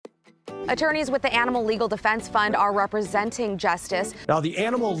Attorneys with the Animal Legal Defense Fund are representing Justice. Now, the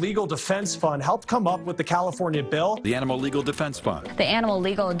Animal Legal Defense Fund helped come up with the California bill. The Animal Legal Defense Fund. The Animal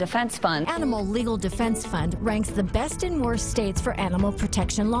Legal Defense Fund. Animal Legal Defense Fund ranks the best and worst states for animal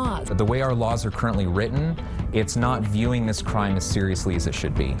protection laws. The way our laws are currently written, it's not viewing this crime as seriously as it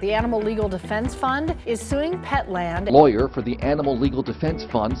should be. The Animal Legal Defense Fund is suing Petland. A lawyer for the Animal Legal Defense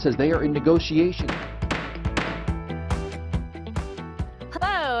Fund says they are in negotiation.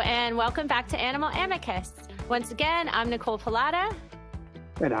 And welcome back to Animal Amicus. Once again, I'm Nicole Pilata.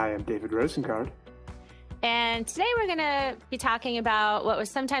 And I am David Rosengard. And today we're going to be talking about what was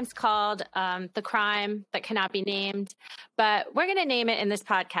sometimes called the crime that cannot be named, but we're going to name it in this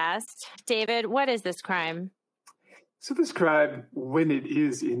podcast. David, what is this crime? So this crime, when it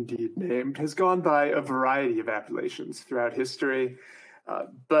is indeed named, has gone by a variety of appellations throughout history.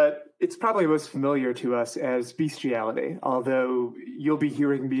 But it's probably most familiar to us as bestiality, although you'll be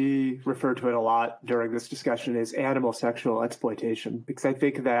hearing me refer to it a lot during this discussion as animal sexual exploitation, because I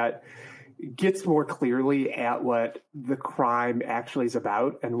think that gets more clearly at what the crime actually is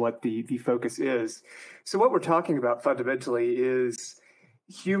about and what the focus is. So what we're talking about fundamentally is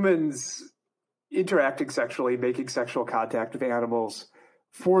humans interacting sexually, making sexual contact with animals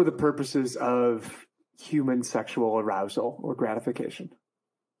for the purposes of human sexual arousal or gratification.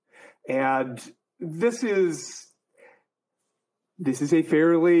 And this is a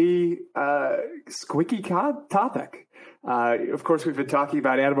fairly squicky topic. Of course, we've been talking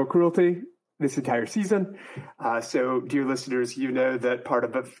about animal cruelty this entire season. So, dear listeners, you know that part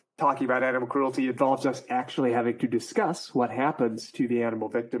of talking about animal cruelty involves us actually having to discuss what happens to the animal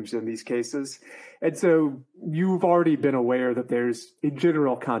victims in these cases. And so you've already been aware that there's a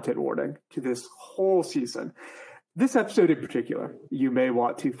general content warning to this whole season. This episode in particular, you may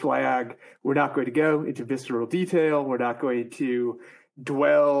want to flag, we're not going to go into visceral detail. We're not going to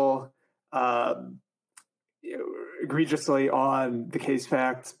dwell egregiously on the case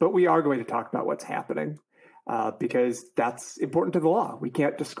facts, but we are going to talk about what's happening because that's important to the law. We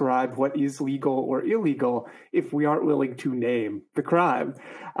can't describe what is legal or illegal if we aren't willing to name the crime.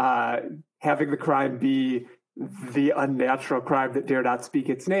 Having the crime be the unnatural crime that dare not speak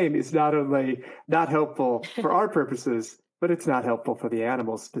its name is not only not helpful for our purposes, but it's not helpful for the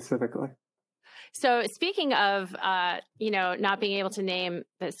animals specifically. So speaking of, not being able to name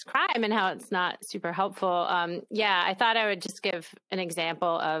this crime and how it's not super helpful, I thought I would just give an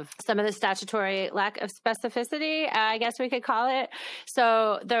example of some of the statutory lack of specificity, I guess we could call it.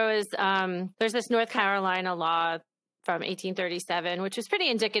 So there's this North Carolina law from 1837, which was pretty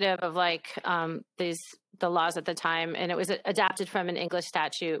indicative of the laws at the time. And it was adapted from an English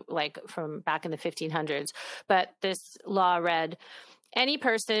statute, from back in the 1500s. But this law read, "Any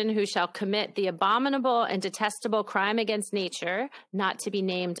person who shall commit the abominable and detestable crime against nature, not to be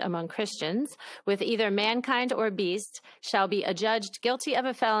named among Christians, with either mankind or beast, shall be adjudged guilty of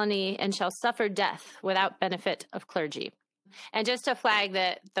a felony and shall suffer death without benefit of clergy." And just to flag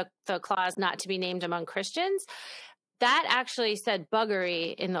that the clause not to be named among Christians, that actually said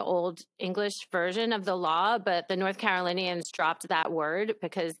buggery in the Old English version of the law, but the North Carolinians dropped that word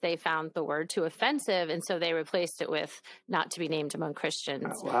because they found the word too offensive, and so they replaced it with not to be named among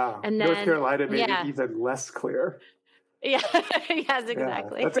Christians. Oh, wow. And then, North Carolina made it even less clear. Yeah, yes,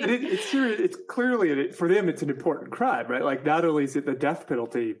 exactly. Yeah. It's clearly, for them, it's an important crime, right? Like, not only is it the death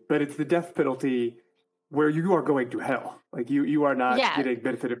penalty, but it's the death penalty where you are going to hell. Like you are not getting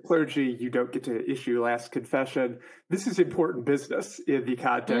benefit of clergy. You don't get to issue last confession. This is important business in the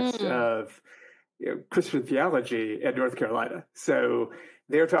context of Christian theology in North Carolina. So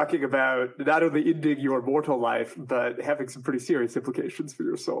they're talking about not only ending your mortal life, but having some pretty serious implications for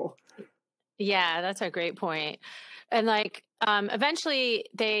your soul. Yeah, that's a great point. And eventually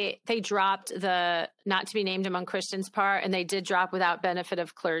they dropped the not to be named among Christians part, and they did drop without benefit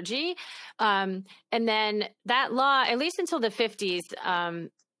of clergy. And then that law, at least until the 50s,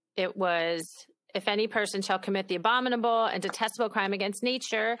 it was, "If any person shall commit the abominable and detestable crime against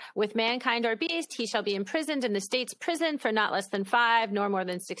nature with mankind or beast, he shall be imprisoned in the state's prison for not less than 5 nor more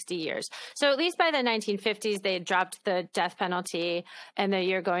than 60 years. So at least by the 1950s, they had dropped the death penalty and the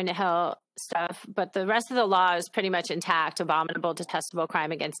you're going to hell stuff. But the rest of the law is pretty much intact: abominable, detestable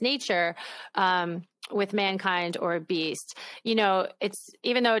crime against nature with mankind or beast. It's,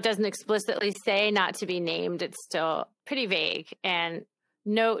 even though it doesn't explicitly say not to be named, it's still pretty vague. And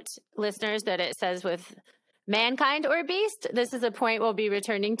note, listeners, that it says with mankind or beast. This is a point we'll be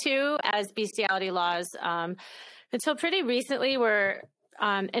returning to, as bestiality laws until pretty recently were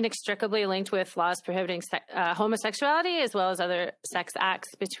inextricably linked with laws prohibiting homosexuality, as well as other sex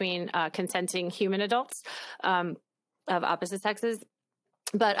acts between consenting human adults of opposite sexes.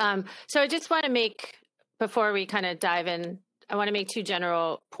 But so I just want to make, before we kind of dive in, I want to make two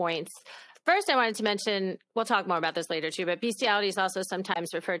general points. First, I wanted to mention, we'll talk more about this later too, but bestiality is also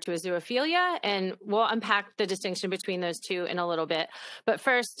sometimes referred to as zoophilia, and we'll unpack the distinction between those two in a little bit. But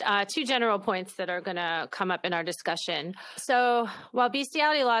first, two general points that are going to come up in our discussion. So while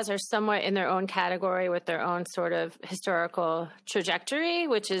bestiality laws are somewhat in their own category with their own sort of historical trajectory,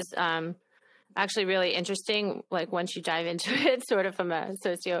 which is actually really interesting, like once you dive into it, sort of from a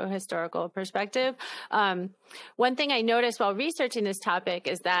socio-historical perspective. One thing I noticed while researching this topic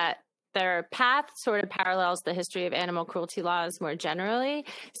is that their path sort of parallels the history of animal cruelty laws more generally.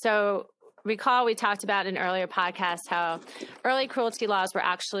 So recall we talked about in earlier podcasts how early cruelty laws were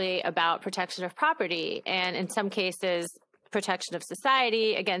actually about protection of property, and in some cases, protection of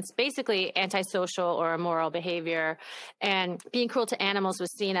society against basically antisocial or immoral behavior. And being cruel to animals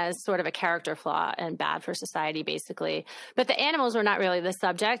was seen as sort of a character flaw and bad for society, basically. But the animals were not really the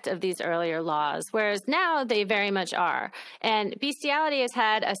subject of these earlier laws, whereas now they very much are. And bestiality has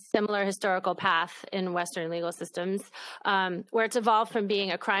had a similar historical path in Western legal systems, where it's evolved from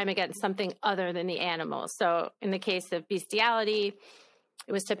being a crime against something other than the animals. So in the case of bestiality,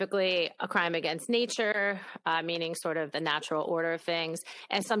 it was typically a crime against nature, meaning sort of the natural order of things,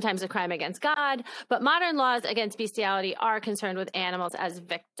 and sometimes a crime against God. But modern laws against bestiality are concerned with animals as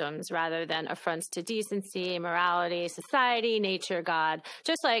victims rather than affronts to decency, morality, society, nature, God,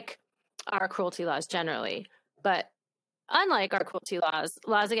 just like our cruelty laws generally. But unlike our cruelty laws,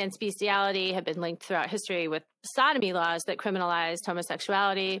 laws against bestiality have been linked throughout history with sodomy laws that criminalized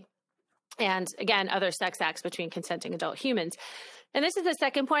homosexuality and, again, other sex acts between consenting adult humans. And this is the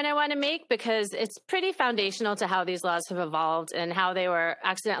second point I want to make because it's pretty foundational to how these laws have evolved and how they were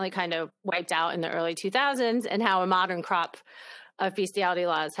accidentally kind of wiped out in the early 2000s and how a modern crop of bestiality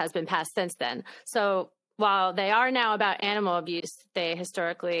laws has been passed since then. So while they are now about animal abuse, they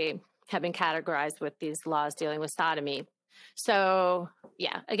historically have been categorized with these laws dealing with sodomy. So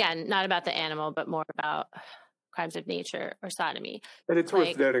yeah, again, not about the animal, but more about crimes of nature or sodomy. And it's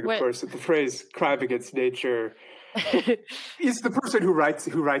worth noting, of course, that the phrase crime against nature is the person who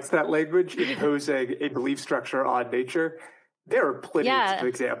writes that language imposing a belief structure on nature. There are plenty of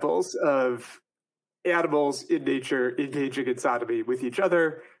examples of animals in nature engaging in sodomy with each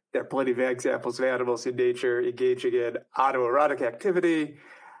other. There are plenty of examples of animals in nature engaging in autoerotic activity.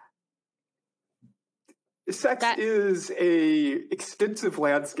 Sex is a extensive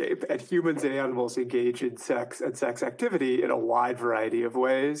landscape, and humans and animals engage in sex and sex activity in a wide variety of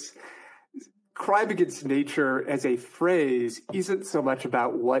ways. Crime against nature as a phrase isn't so much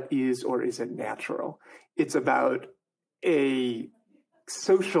about what is or isn't natural. It's about a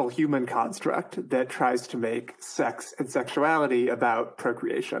social human construct that tries to make sex and sexuality about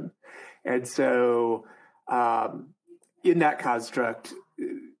procreation. And so in that construct,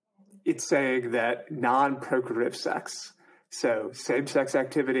 it's saying that non-procreative sex, so same-sex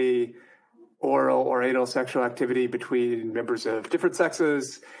activity, oral or anal sexual activity between members of different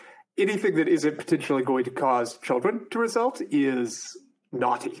sexes, anything that isn't potentially going to cause children to result is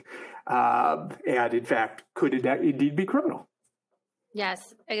naughty, and in fact could indeed be criminal.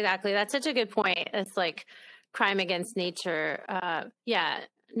 Yes, exactly. That's such a good point. It's like crime against nature.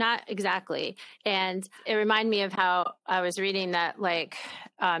 Not exactly. And it reminded me of how I was reading that, like,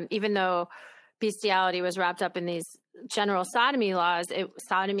 even though bestiality was wrapped up in these general sodomy laws,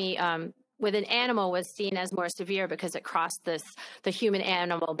 sodomy with an animal was seen as more severe because it crossed the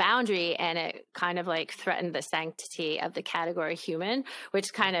human-animal boundary, and it kind of like threatened the sanctity of the category human,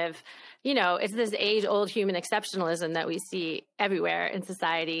 which kind of, it's this age-old human exceptionalism that we see everywhere in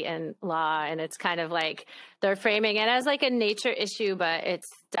society and law, and it's kind of like they're framing it as like a nature issue, but it's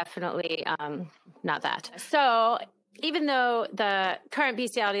definitely not that. So even though the current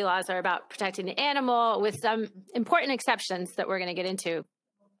bestiality laws are about protecting the animal with some important exceptions that we're going to get into,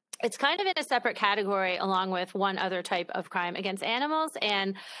 it's kind of in a separate category along with one other type of crime against animals,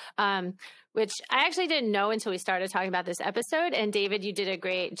 and which I actually didn't know until we started talking about this episode. And David, you did a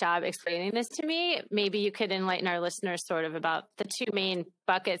great job explaining this to me. Maybe you could enlighten our listeners sort of about the two main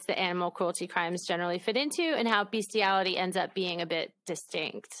buckets that animal cruelty crimes generally fit into and how bestiality ends up being a bit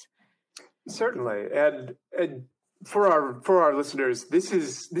distinct. Certainly. And for our listeners, this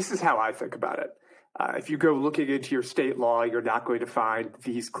is how I think about it. If you go looking into your state law, you're not going to find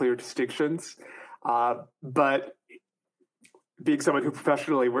these clear distinctions. But being someone who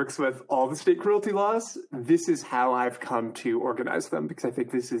professionally works with all the state cruelty laws, this is how I've come to organize them, because I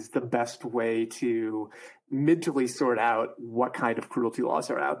think this is the best way to mentally sort out what kind of cruelty laws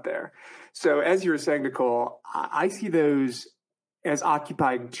are out there. So as you were saying, Nicole, I see those as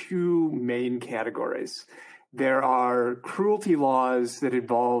occupying two main categories. there are cruelty laws that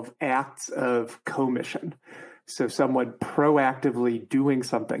involve acts of commission. So someone proactively doing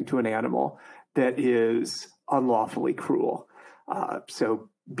something to an animal that is unlawfully cruel. So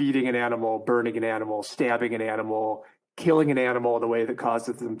beating an animal, burning an animal, stabbing an animal, killing an animal in a way that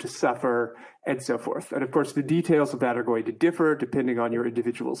causes them to suffer, and so forth. And of course, the details of that are going to differ depending on your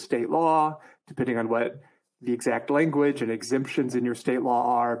individual state law, depending on what the exact language and exemptions in your state law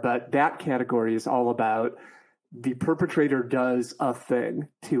are. But that category is all about the perpetrator does a thing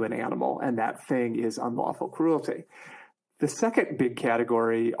to an animal, and that thing is unlawful cruelty. The second big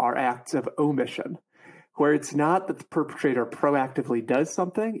category are acts of omission, where it's not that the perpetrator proactively does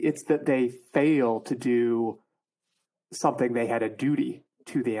something, it's that they fail to do something they had a duty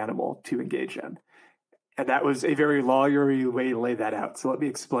to the animal to engage in. And that was a very lawyery way to lay that out. So let me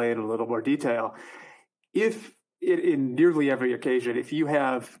explain in a little more detail. If in nearly every occasion, if you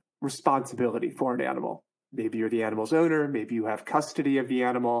have responsibility for an animal, maybe you're the animal's owner, maybe you have custody of the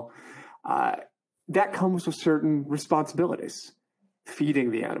animal, that comes with certain responsibilities. Feeding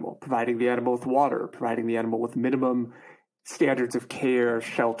the animal, providing the animal with water, providing the animal with minimum standards of care,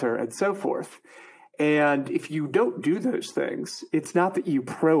 shelter, and so forth. And if you don't do those things, it's not that you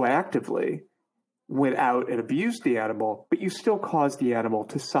proactively went out and abused the animal, but you still caused the animal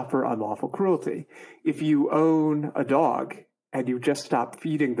to suffer unlawful cruelty. If you own a dog and you just stop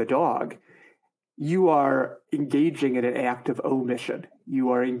feeding the dog, you are engaging in an act of omission.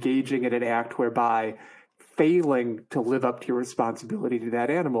 You are engaging in an act whereby failing to live up to your responsibility to that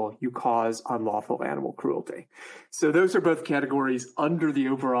animal, you cause unlawful animal cruelty. So those are both categories under the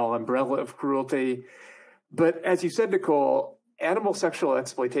overall umbrella of cruelty. But as you said, Nicole, animal sexual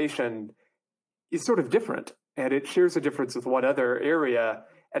exploitation is sort of different, and it shares a difference with one other area.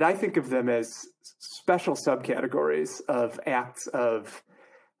 And I think of them as special subcategories of acts of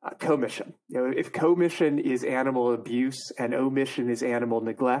commission. If commission is animal abuse and omission is animal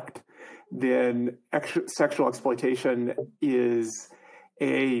neglect, then sexual exploitation is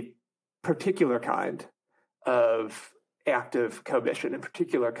a particular kind of act of commission, a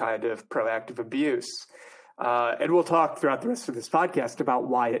particular kind of proactive abuse. And we'll talk throughout the rest of this podcast about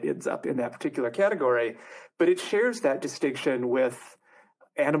why it ends up in that particular category. But it shares that distinction with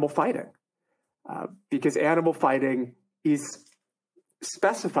animal fighting, because animal fighting is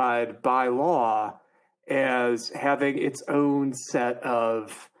specified by law as having its own set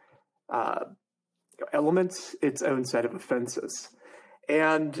of elements, its own set of offenses.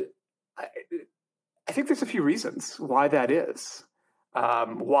 And I think there's a few reasons why that is,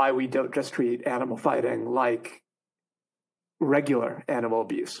 why we don't just treat animal fighting like regular animal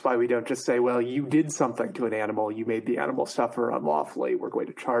abuse, why we don't just say, well, you did something to an animal, you made the animal suffer unlawfully, we're going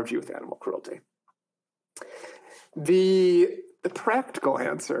to charge you with animal cruelty. The practical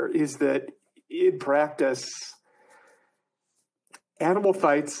answer is that in practice, animal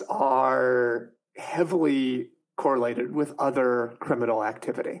fights are heavily correlated with other criminal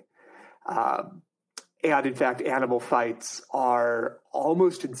activity. And in fact, animal fights are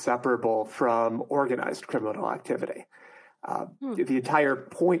almost inseparable from organized criminal activity. The entire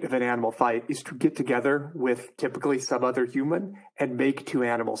point of an animal fight is to get together with typically some other human and make two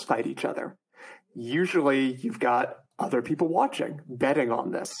animals fight each other. Usually you've got other people watching, betting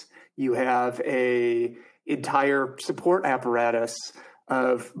on this. You have a entire support apparatus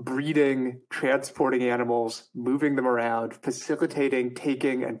of breeding, transporting animals, moving them around, facilitating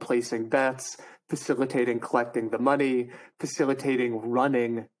taking and placing bets, facilitating collecting the money, facilitating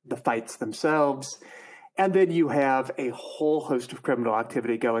running the fights themselves. And then you have a whole host of criminal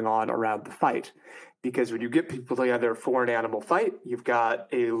activity going on around the fight. Because when you get people together for an animal fight, you've got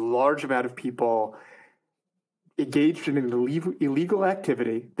a large amount of people engaged in an illegal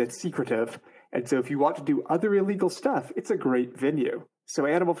activity that's secretive. And so if you want to do other illegal stuff, it's a great venue. So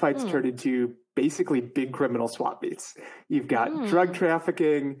animal fights turn into basically big criminal swap meets. You've got drug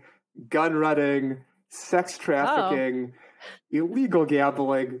trafficking, gun running, sex trafficking, illegal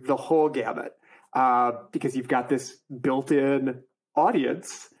gambling, the whole gamut. Because you've got this built-in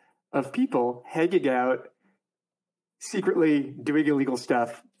audience of people hanging out, secretly doing illegal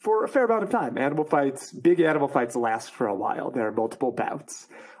stuff for a fair amount of time. Animal fights, big animal fights last for a while. There are multiple bouts.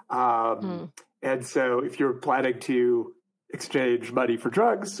 And so if you're planning to exchange money for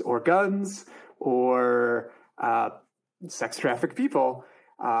drugs or guns or sex traffic people,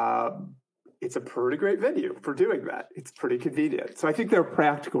 it's a pretty great venue for doing that. It's pretty convenient. So I think there are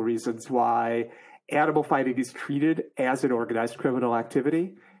practical reasons why animal fighting is treated as an organized criminal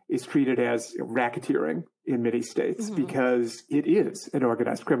activity, is treated as racketeering in many states, because it is an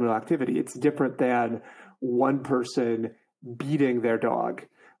organized criminal activity. It's different than one person beating their dog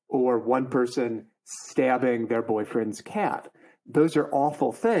or one person stabbing their boyfriend's cat. Those are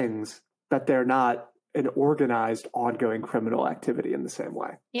awful things, but they're not an organized, ongoing criminal activity in the same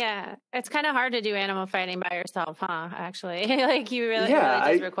way. Yeah, it's kind of hard to do animal fighting by yourself, huh? Actually, like you really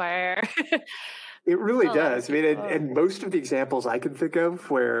just require. It really does. I mean, and most of the examples I can think of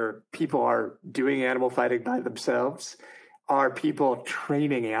where people are doing animal fighting by themselves are people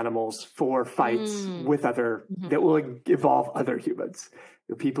training animals for fights with other that will involve other humans.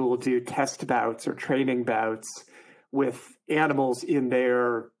 People will do test bouts or training bouts with animals in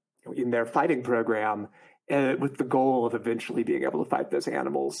their fighting program, and with the goal of eventually being able to fight those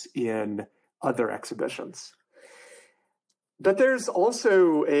animals in other exhibitions. But there's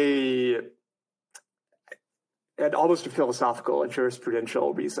also almost a philosophical and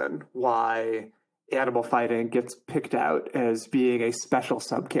jurisprudential reason why animal fighting gets picked out as being a special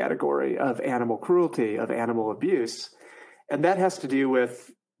subcategory of animal cruelty, of animal abuse. And that has to do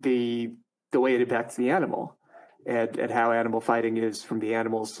with the way it impacts the animal and how animal fighting is from the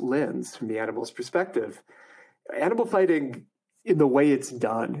animal's lens, from the animal's perspective. Animal fighting, in the way it's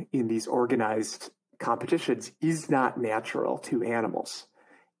done in these organized competitions, is not natural to animals.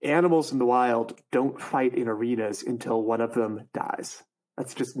 Animals in the wild don't fight in arenas until one of them dies.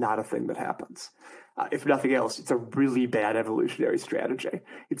 That's just not a thing that happens. If nothing else, it's a really bad evolutionary strategy.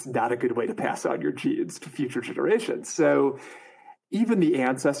 It's not a good way to pass on your genes to future generations. So even the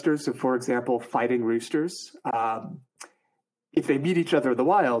ancestors of, for example, fighting roosters, if they meet each other in the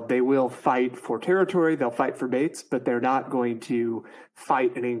wild, they will fight for territory, they'll fight for mates, but they're not going to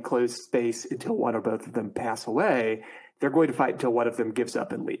fight in an enclosed space until one or both of them pass away. They're going to fight until one of them gives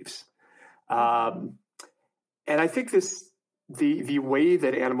up and leaves. And I think the way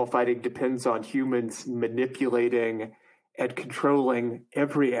that animal fighting depends on humans manipulating and controlling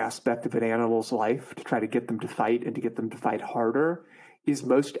every aspect of an animal's life to try to get them to fight and to get them to fight harder is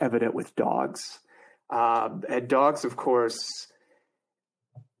most evident with dogs. And dogs, of course,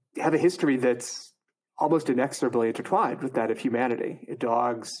 have a history that's almost inexorably intertwined with that of humanity.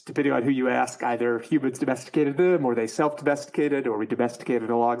 Dogs, depending on who you ask, either humans domesticated them or they self-domesticated or we domesticated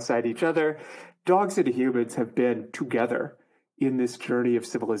alongside each other. Dogs and humans have been together in this journey of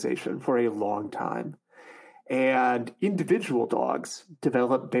civilization for a long time. And individual dogs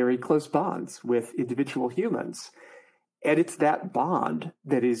develop very close bonds with individual humans. And it's that bond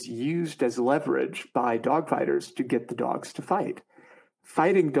that is used as leverage by dog fighters to get the dogs to fight.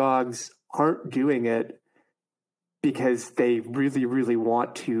 Fighting dogs aren't doing it because they really, really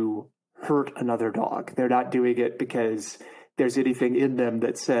want to hurt another dog. They're not doing it because there's anything in them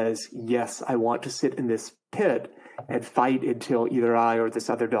that says, yes, I want to sit in this pit and fight until either I or this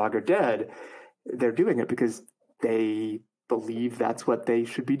other dog are dead. They're doing it because they believe that's what they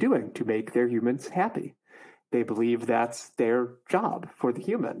should be doing to make their humans happy. They believe that's their job for the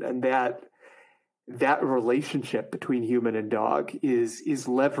human, and that relationship between human and dog is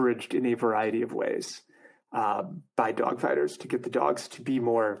leveraged in a variety of ways by dog fighters to get the dogs to be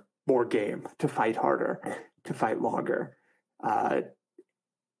more game, to fight harder, to fight longer. And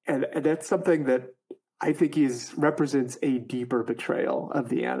that's something that I think represents a deeper betrayal of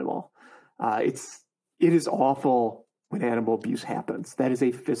the animal. It is awful when animal abuse happens. That is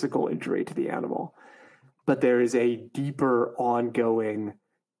a physical injury to the animal. But there is a deeper ongoing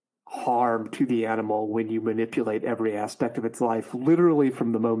harm to the animal when you manipulate every aspect of its life, literally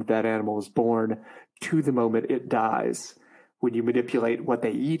from the moment that animal is born to the moment it dies. When you manipulate what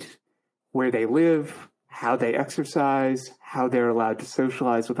they eat, where they live, how they exercise, how they're allowed to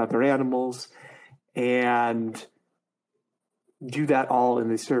socialize with other animals, and do that all in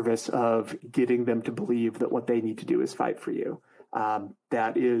the service of getting them to believe that what they need to do is fight for you.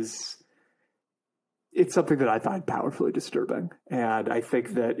 It's something that I find powerfully disturbing. And I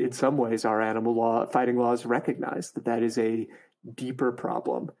think that in some ways our fighting laws recognize that is a deeper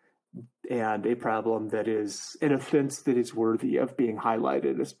problem and a problem that is an offense that is worthy of being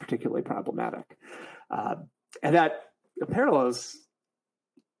highlighted as particularly problematic. And that parallels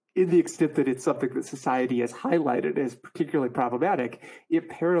in the extent that it's something that society has highlighted as particularly problematic. It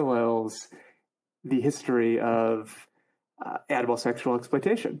parallels the history of animal sexual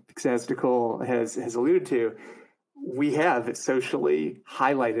exploitation, because as Nicole has alluded to, we have socially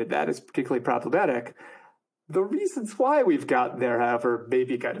highlighted that as particularly problematic. The reasons why we've gotten there, however, may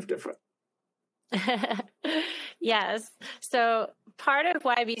be kind of different. Yes. So part of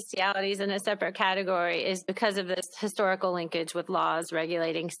why bestiality is in a separate category is because of this historical linkage with laws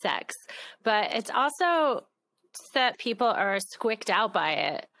regulating sex. But it's also that people are squicked out by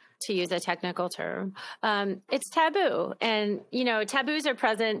it, to use a technical term. It's taboo. And, taboos are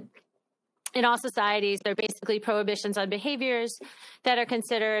present in all societies, they're basically prohibitions on behaviors that are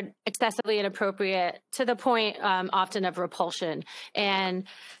considered excessively inappropriate to the point often of repulsion. And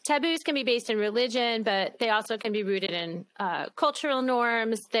taboos can be based in religion, but they also can be rooted in cultural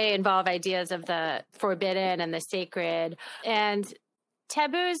norms. They involve ideas of the forbidden and the sacred. And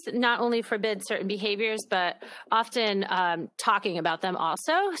taboos not only forbid certain behaviors, but often talking about them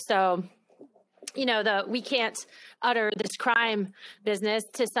also. So, we can't utter this crime business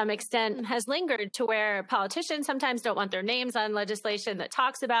to some extent has lingered to where politicians sometimes don't want their names on legislation that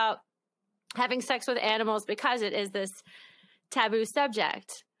talks about having sex with animals because it is this taboo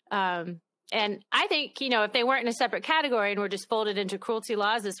subject. And I think, if they weren't in a separate category and were just folded into cruelty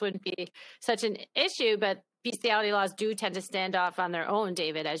laws, this wouldn't be such an issue. But bestiality laws do tend to stand off on their own,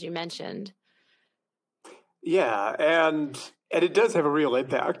 David, as you mentioned. Yeah, and it does have a real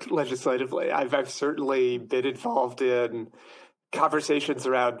impact legislatively. I've certainly been involved in conversations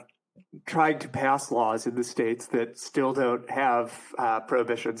around trying to pass laws in the states that still don't have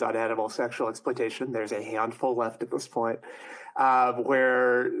prohibitions on animal sexual exploitation. There's a handful left at this point,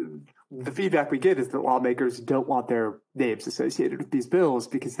 where the feedback we get is that lawmakers don't want their names associated with these bills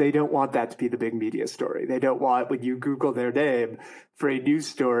because they don't want that to be the big media story. They don't want, when you Google their name, for a news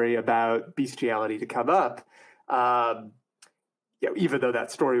story about bestiality to come up. Even though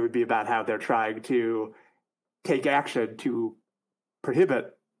that story would be about how they're trying to take action to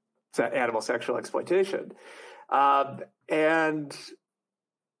prohibit animal sexual exploitation. And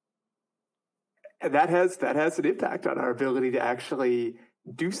that has an impact on our ability to actually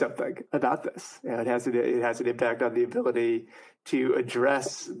do something about this. It has an impact on the ability to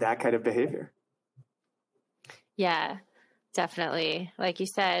address that kind of behavior. Yeah, definitely. Like you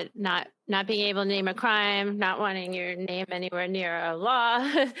said, not being able to name a crime, not wanting your name anywhere near a law.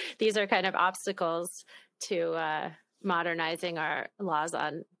 These are kind of obstacles to modernizing our laws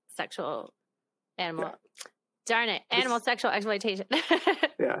on animal sexual exploitation.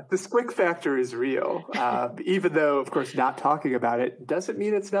 Yeah, the squick factor is real. Even though, of course, not talking about it doesn't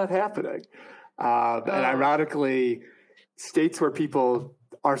mean it's not happening. And ironically, states where people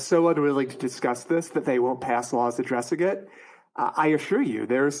are so unwilling to discuss this that they won't pass laws addressing it, I assure you,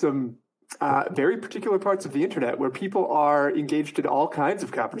 there are some very particular parts of the internet where people are engaged in all kinds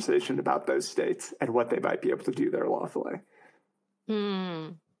of conversation about those states and what they might be able to do there lawfully.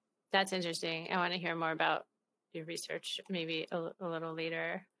 That's interesting. I want to hear more about your research maybe a little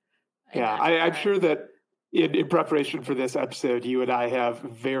later. Yeah, I'm sure that in preparation for this episode, you and I have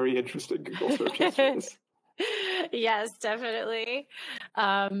very interesting Google searches for this. Yes, definitely.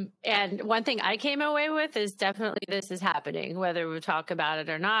 And one thing I came away with is definitely this is happening, whether we talk about it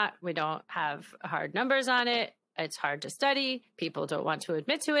or not. We don't have hard numbers on it. It's hard to study. People don't want to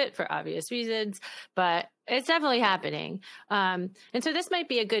admit to it for obvious reasons, but it's definitely happening. And so this might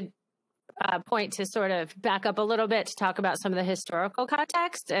be a good point to sort of back up a little bit to talk about some of the historical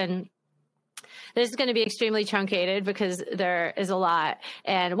context. And this is going to be extremely truncated because there is a lot.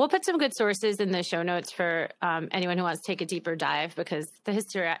 And we'll put some good sources in the show notes for anyone who wants to take a deeper dive, because the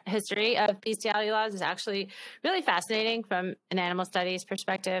history of bestiality laws is actually really fascinating from an animal studies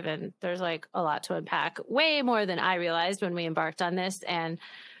perspective. And there's like a lot to unpack, way more than I realized when we embarked on this. And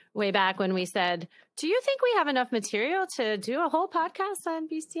way back when we said, do you think we have enough material to do a whole podcast on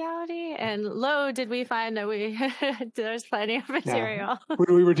bestiality? And lo, did we find that there's plenty of material. Yeah.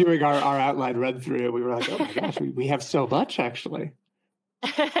 When we were doing our outline run through, we were like, oh my gosh, we have so much actually.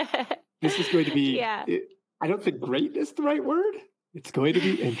 This is going to be, I don't think great is the right word. It's going to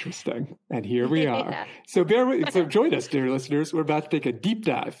be interesting. And here we are. So so join us, dear listeners. We're about to take a deep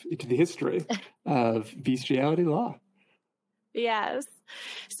dive into the history of bestiality law. Yes.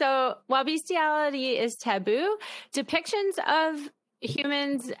 So while bestiality is taboo, depictions of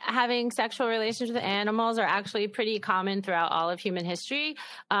humans having sexual relations with animals are actually pretty common throughout all of human history.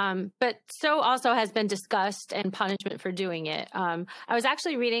 But so also has been discussed and punishment for doing it. I was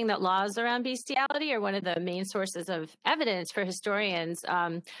actually reading that laws around bestiality are one of the main sources of evidence for historians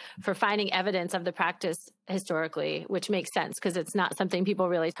for finding evidence of the practice historically, which makes sense because it's not something people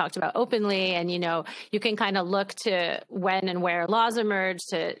really talked about openly. And, you can kind of look to when and where laws emerged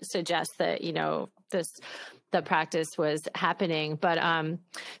to suggest that, the practice was happening. But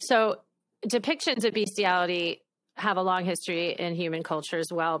so depictions of bestiality have a long history in human culture as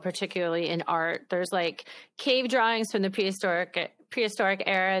well, particularly in art. There's like cave drawings from the prehistoric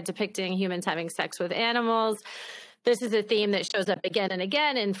era depicting humans having sex with animals. This is a theme that shows up again and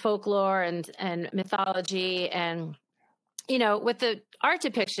again in folklore and mythology. And with the art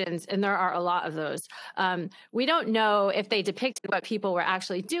depictions, and there are a lot of those, we don't know if they depicted what people were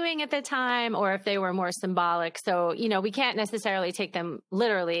actually doing at the time or if they were more symbolic. So, we can't necessarily take them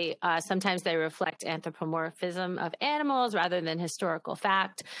literally. Sometimes they reflect anthropomorphism of animals rather than historical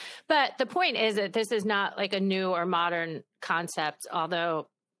fact. But the point is that this is not like a new or modern concept, although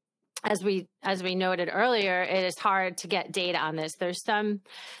as we noted earlier, it is hard to get data on this. There's some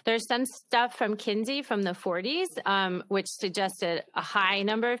stuff from Kinsey from the 40s, which suggested a high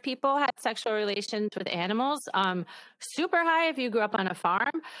number of people had sexual relations with animals, super high if you grew up on a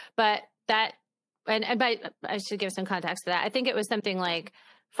farm. But that, I should give some context to that. I think it was something like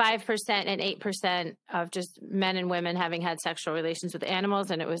 5% and 8% of just men and women having had sexual relations with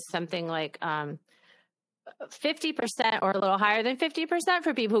animals, and it was something like 50% or a little higher than 50%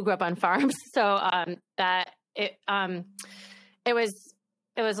 for people who grew up on farms. So it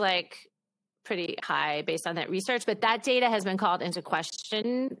was like pretty high based on that research, but that data has been called into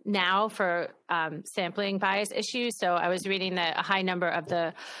question now for sampling bias issues. So I was reading that a high number of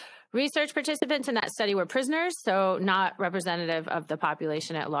the research participants in that study were prisoners, so not representative of the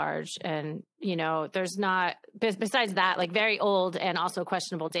population at large. And, there's not, besides that, like very old and also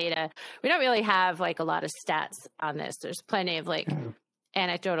questionable data, we don't really have like a lot of stats on this. There's plenty of like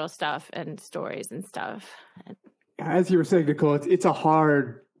anecdotal stuff and stories and stuff. As you were saying, Nicole, it's a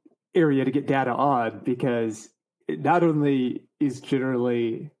hard area to get data on because not only is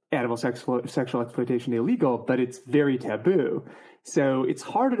generally animal sexual exploitation illegal, but it's very taboo. So it's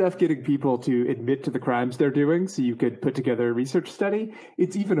hard enough getting people to admit to the crimes they're doing so you could put together a research study.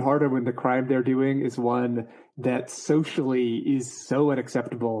 It's even harder when the crime they're doing is one that socially is so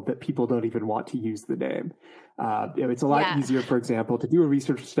unacceptable that people don't even want to use the name. It's a lot easier, for example, to do a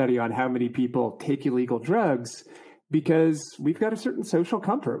research study on how many people take illegal drugs because we've got a certain social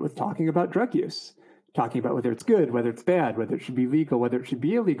comfort with talking about drug use, talking about whether it's good, whether it's bad, whether it should be legal, whether it should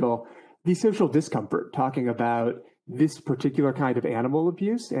be illegal. The social discomfort talking about this particular kind of animal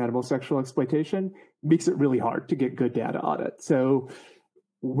abuse, animal sexual exploitation, makes it really hard to get good data on it. So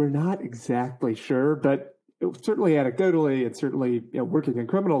we're not exactly sure, but certainly anecdotally and certainly working in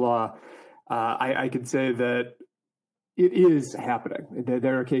criminal law, I can say that it is happening.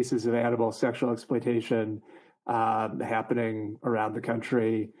 There are cases of animal sexual exploitation happening around the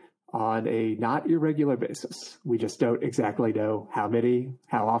country on a not irregular basis. We just don't exactly know how many,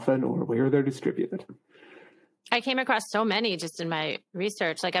 how often, or where they're distributed. I came across so many just in my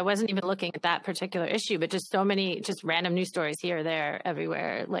research. Like I wasn't even looking at that particular issue, but just so many just random news stories here, there,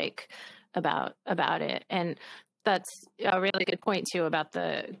 everywhere, like about it. And that's a really good point too about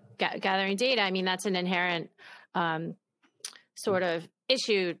the gathering data. I mean, that's an inherent sort of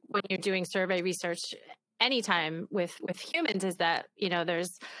issue when you're doing survey research anytime with humans, is that,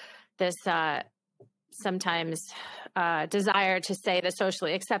 there's this sometimes desire to say the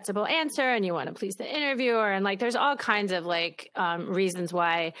socially acceptable answer, and you want to please the interviewer, and like there's all kinds of reasons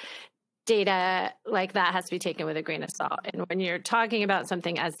why data like that has to be taken with a grain of salt. And when you're talking about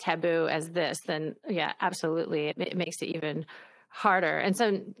something as taboo as this, then yeah, absolutely, it makes it even harder. And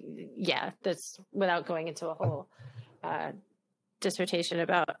so that's without going into a whole dissertation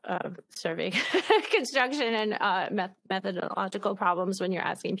about survey construction and methodological problems when you're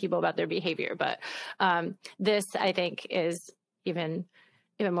asking people about their behavior. But this, I think, is even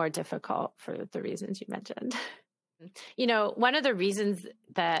more difficult for the reasons you mentioned. One of the reasons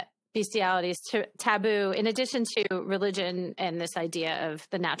that bestiality is taboo, in addition to religion and this idea of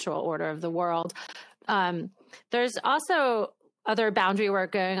the natural order of the world, there's also other boundary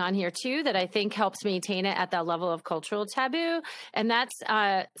work going on here too that I think helps maintain it at that level of cultural taboo. And that's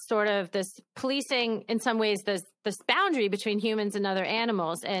sort of this policing, in some ways, this boundary between humans and other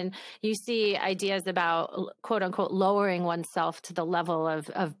animals. And you see ideas about, quote unquote, lowering oneself to the level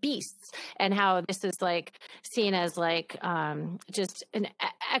of beasts, and how this is seen as just an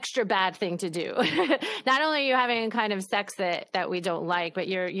extra bad thing to do. Not only are you having a kind of sex that we don't like, but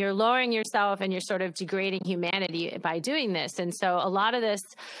you're lowering yourself and you're sort of degrading humanity by doing this. And so a lot of this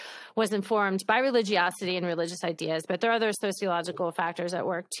was informed by religiosity and religious ideas, but there are other sociological factors at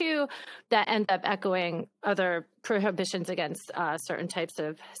work too that end up echoing other prohibitions against certain types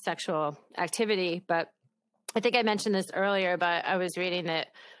of sexual activity. But I think I mentioned this earlier, but I was reading that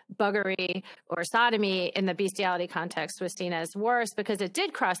buggery or sodomy in the bestiality context was seen as worse because it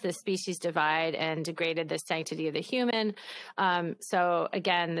did cross this species divide and degraded the sanctity of the human. So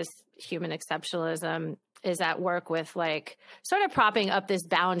again, this human exceptionalism is at work with sort of propping up this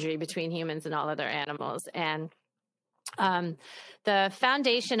boundary between humans and all other animals. And The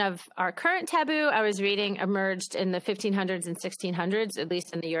foundation of our current taboo, I was reading, emerged in the 1500s and 1600s, at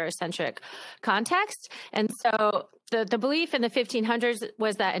least in the Eurocentric context. And so the belief in the 1500s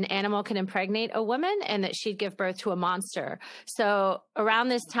was that an animal can impregnate a woman and that she'd give birth to a monster. So around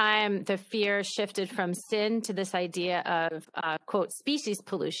this time, the fear shifted from sin to this idea of, quote, species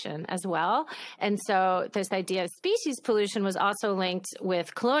pollution as well. And so this idea of species pollution was also linked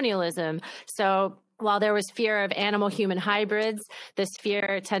with colonialism. So while there was fear of animal-human hybrids, this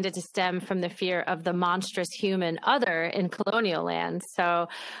fear tended to stem from the fear of the monstrous human other in colonial lands. So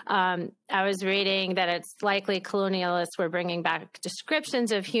I was reading that it's likely colonialists were bringing back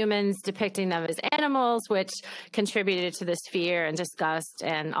descriptions of humans, depicting them as animals, which contributed to this fear and disgust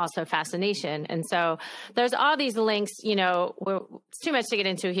and also fascination. And so there's all these links, it's too much to get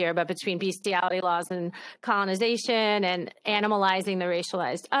into here, but between bestiality laws and colonization and animalizing the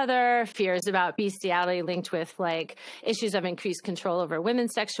racialized other, fears about bestiality linked with like issues of increased control over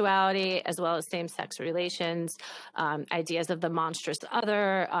women's sexuality, as well as same-sex relations, ideas of the monstrous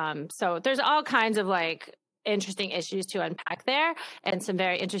other. So there's all kinds of like interesting issues to unpack there and some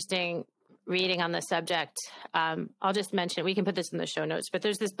very interesting reading on the subject. I'll just mention, we can put this in the show notes, but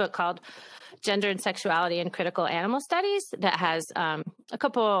there's this book called Gender and Sexuality in Critical Animal Studies that has a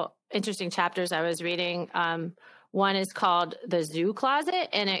couple interesting chapters I was reading. One is called The Zoo Closet,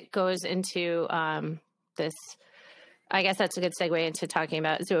 and it goes into this, I guess that's a good segue into talking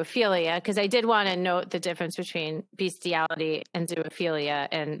about zoophilia, because I did want to note the difference between bestiality and zoophilia,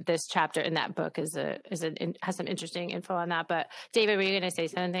 and this chapter in that book has some interesting info on that. But David, were you going to say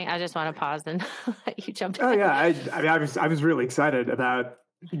something? I just want to pause and let you jump in. Oh yeah, I was really excited about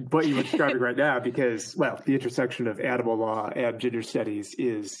what you were describing right now because, well, the intersection of animal law and gender studies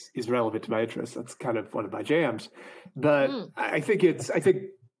is relevant to my interest. That's kind of one of my jams. But I think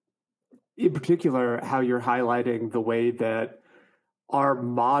in particular how you're highlighting the way that our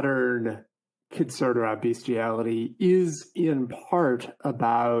modern concern around bestiality is in part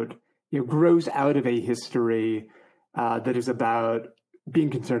about, grows out of a history that is about being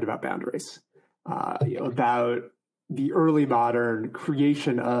concerned about boundaries, about the early modern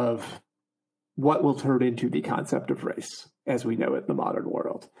creation of what will turn into the concept of race as we know it in the modern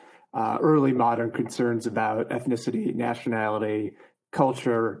world. Early modern concerns about ethnicity, nationality,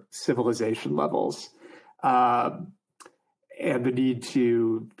 culture, civilization levels, and the need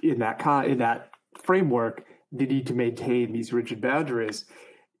to, in that framework, the need to maintain these rigid boundaries.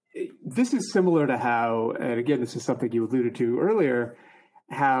 This is similar to how, and again, this is something you alluded to earlier,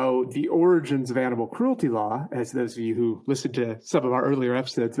 how the origins of animal cruelty law, as those of you who listened to some of our earlier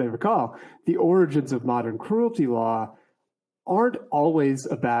episodes may recall, the origins of modern cruelty law aren't always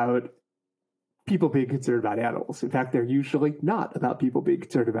about people being concerned about animals. In fact, they're usually not about people being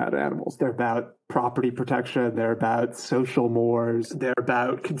concerned about animals. They're about property protection. They're about social mores. They're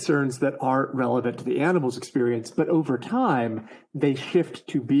about concerns that aren't relevant to the animal's experience. But over time, they shift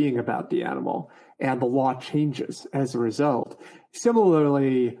to being about the animal, and the law changes as a result.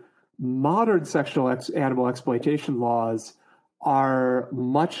 Similarly, modern sexual animal exploitation laws are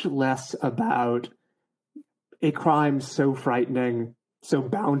much less about a crime so frightening, so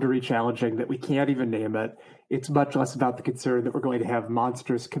boundary challenging that we can't even name it. It's much less about the concern that we're going to have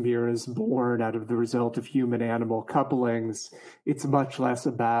monstrous chimeras born out of the result of human-animal couplings. It's much less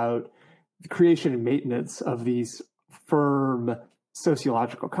about the creation and maintenance of these firm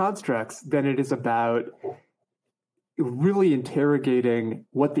sociological constructs than it is about really interrogating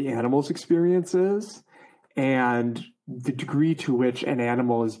what the animal's experience is and the degree to which an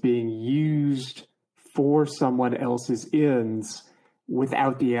animal is being used for someone else's ends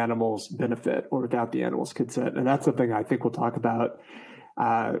without the animal's benefit or without the animal's consent. And that's something I think we'll talk about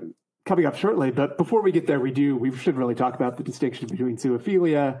coming up shortly. But before we get there, we should really talk about the distinction between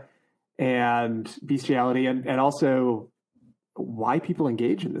zoophilia and bestiality and also why people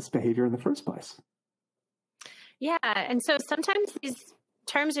engage in this behavior in the first place. Yeah. And so sometimes these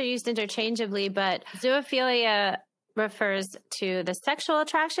terms are used interchangeably, but zoophilia refers to the sexual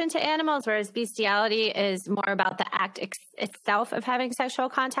attraction to animals, whereas bestiality is more about the act itself of having sexual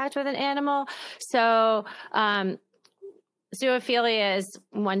contact with an animal. So zoophilia is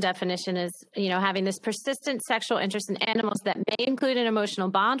one definition is, having this persistent sexual interest in animals that may include an emotional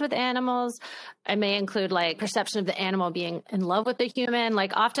bond with animals. It may include like perception of the animal being in love with the human.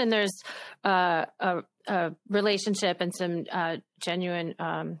 Like often there's a relationship and some genuine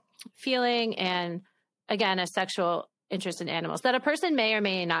feeling and, again, a sexual interest in animals that a person may or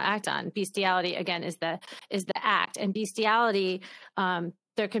may not act on. Bestiality, again, is the act. And bestiality,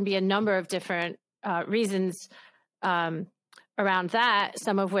 there can be a number of different reasons around that,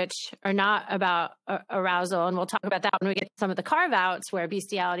 some of which are not about arousal. And we'll talk about that when we get to some of the carve-outs where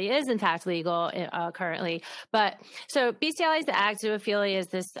bestiality is, in fact, legal currently. But so bestiality is the act, zoophilia is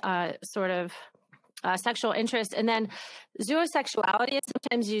this sort of sexual interest. And then zoosexuality is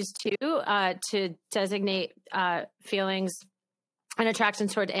sometimes used too to designate feelings and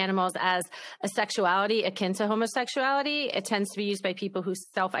attractions toward animals as a sexuality akin to homosexuality. It tends to be used by people who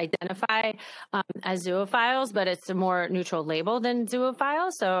self-identify as zoophiles, but it's a more neutral label than zoophile,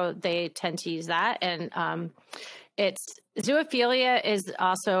 so they tend to use that. And it's zoophilia is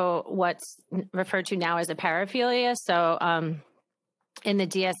also what's referred to now as a paraphilia. So in the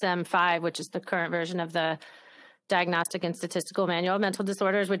DSM-5, which is the current version of the Diagnostic and Statistical Manual of Mental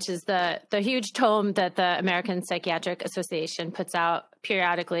Disorders, which is the huge tome that the American Psychiatric Association puts out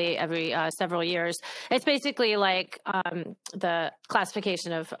periodically every several years. It's basically like the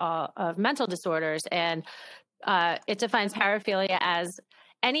classification of mental disorders, and it defines paraphilia as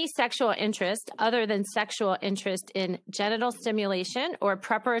any sexual interest other than sexual interest in genital stimulation or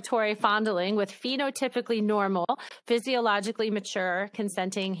preparatory fondling with phenotypically normal, physiologically mature,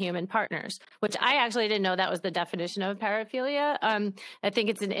 consenting human partners, which I actually didn't know that was the definition of paraphilia. I think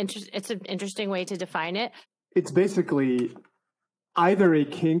it's an interesting way to define it. It's basically either a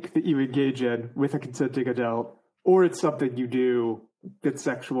kink that you engage in with a consenting adult, or it's something you do that's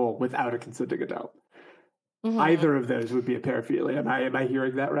sexual without a consenting adult. Mm-hmm. Either of those would be a paraphilia. Am I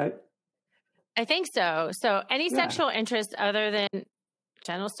hearing that right? I think so. So any sexual interest other than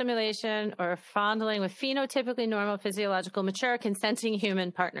genital stimulation or fondling with phenotypically normal, physiological, mature, consenting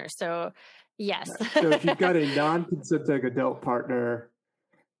human partners. So yes. Right. So if you've got a non-consenting adult partner,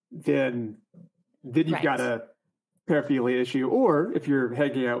 then you've got a paraphilia issue. Or if you're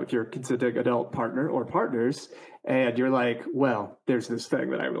hanging out with your consenting adult partner or partners, and you're like, well, there's this thing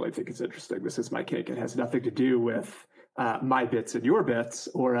that I really think is interesting. This is my kink. It has nothing to do with my bits and your bits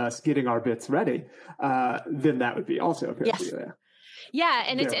or us getting our bits ready. Then that would be also a paraphilia. Yes. Yeah,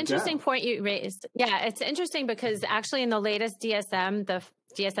 and it's an interesting point you raised. Yeah, it's interesting because actually in the latest DSM, the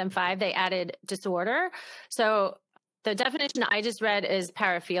DSM-5, they added disorder. So the definition I just read is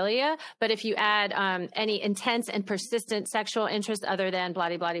paraphilia, but if you add any intense and persistent sexual interest other than blah,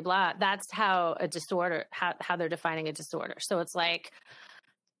 blah, blah, blah, that's how a disorder, how they're defining a disorder. So it's like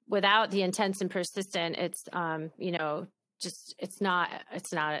without the intense and persistent, it's, just, it's not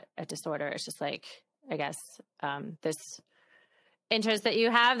a disorder. It's just like, I guess, this interest that you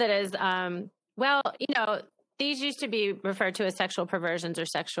have that is, these used to be referred to as sexual perversions or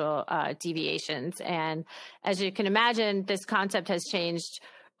sexual deviations. And as you can imagine, this concept has changed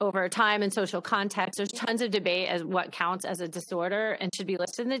over time and social context. There's tons of debate as what counts as a disorder and should be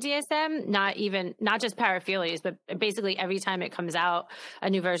listed in the DSM, not just paraphilias, but basically every time it comes out, a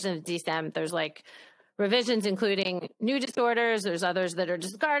new version of the DSM, there's like revisions, including new disorders. There's others that are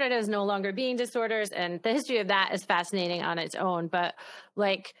discarded as no longer being disorders. And the history of that is fascinating on its own. But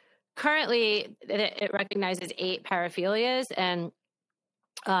like, currently, it recognizes 8 paraphilias, and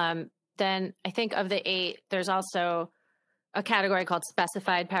then I think of the 8, there's also a category called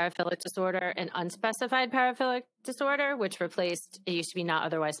specified paraphilic disorder and unspecified paraphilic disorder, which replaced, it used to be not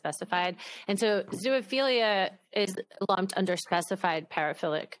otherwise specified. And so zoophilia is lumped under specified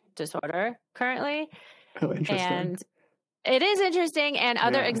paraphilic disorder currently. Oh, interesting. And it is interesting. And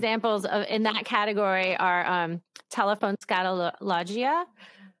other examples in that category are telephone scatologia,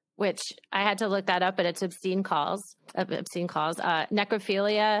 which I had to look that up, but it's obscene calls,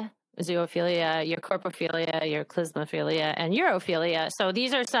 necrophilia, zoophilia, your corpophilia, your clismophilia, and urophilia. So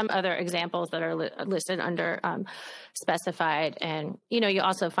these are some other examples that are listed under specified. And, you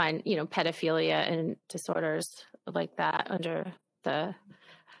also find, pedophilia and disorders like that under the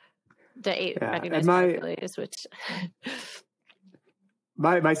 8 recognized paraphilias, which...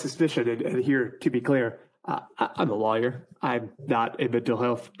 my suspicion, and here, to be clear, I'm a lawyer. I'm not a mental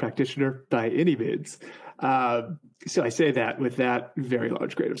health practitioner by any means. So I say that with that very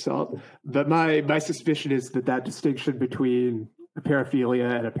large grain of salt. But my suspicion is that distinction between a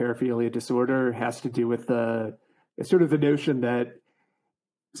paraphilia and a paraphilia disorder has to do with the notion that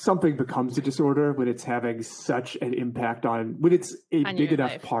something becomes a disorder when it's having such an impact when it's a big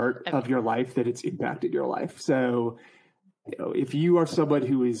enough part of your life that it's impacted your life. So, if you are someone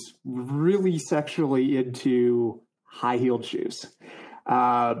who is really sexually into high-heeled shoes,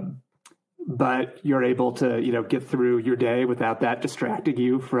 but you're able to, get through your day without that distracting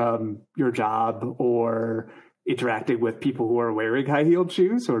you from your job or interacting with people who are wearing high-heeled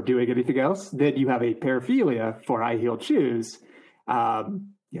shoes or doing anything else, then you have a paraphilia for high-heeled shoes.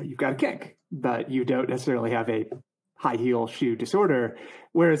 You've got a kink, but you don't necessarily have a high-heel shoe disorder.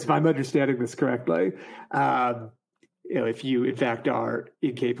 Whereas if I'm understanding this correctly, if you in fact are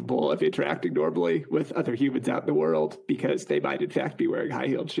incapable of interacting normally with other humans out in the world because they might in fact be wearing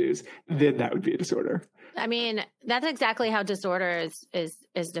high-heeled shoes, then that would be a disorder. I mean, that's exactly how disorder is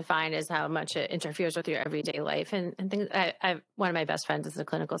defined, as how much it interferes with your everyday life and things. One of my best friends is a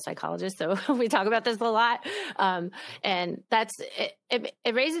clinical psychologist, so we talk about this a lot. And that's it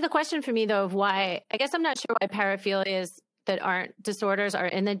raises the question for me, though, of why. I guess I'm not sure why paraphilias that aren't disorders are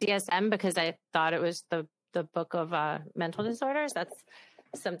in the DSM, because I thought it was the book of mental disorders. That's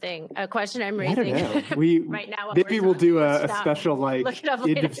a question I'm raising. I don't know. Right now. Maybe we'll do a special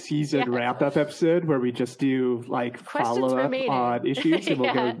end of season wrap up episode where we just do follow up on issues,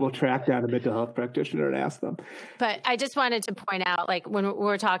 and we'll track down a mental health practitioner and ask them. But I just wanted to point out, when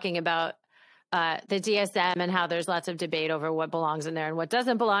we're talking about the DSM and how there's lots of debate over what belongs in there and what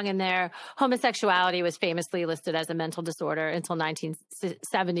doesn't belong in there. Homosexuality was famously listed as a mental disorder until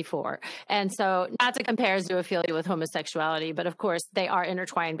 1974. And so, not to compare zoophilia with homosexuality, but of course they are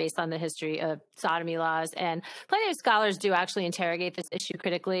intertwined based on the history of sodomy laws. And plenty of scholars do actually interrogate this issue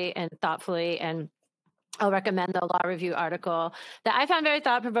critically and thoughtfully, and I'll recommend the Law Review article that I found very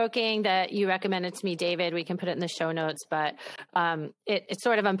thought-provoking that you recommended to me, David. We can put it in the show notes, but it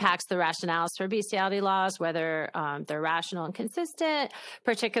sort of unpacks the rationales for bestiality laws, whether they're rational and consistent,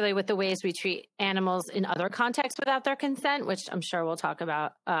 particularly with the ways we treat animals in other contexts without their consent, which I'm sure we'll talk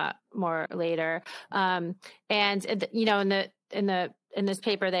about more later. In this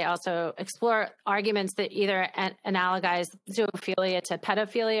paper, they also explore arguments that either analogize zoophilia to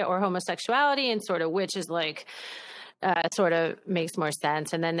pedophilia or homosexuality, and sort of which is sort of makes more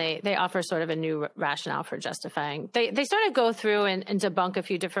sense. And then they offer sort of a new rationale for justifying. They sort of go through and debunk a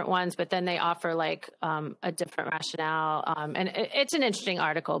few different ones, but then they offer a different rationale. And it's an interesting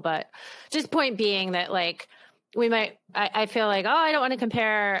article, but just point being that I feel I don't want to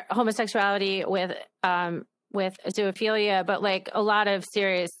compare homosexuality with zoophilia, but a lot of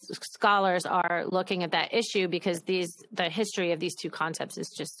serious scholars are looking at that issue because the history of these two concepts is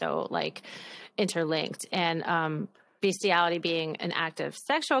just so interlinked. And bestiality being an act of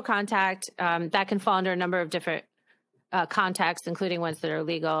sexual contact, that can fall under a number of different contexts, including ones that are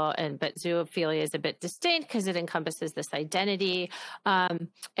legal. But zoophilia is a bit distinct because it encompasses this identity.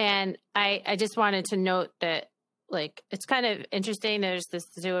 And I just wanted to note that it's kind of interesting. There's this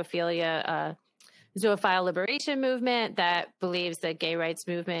zoophile liberation movement that believes that gay rights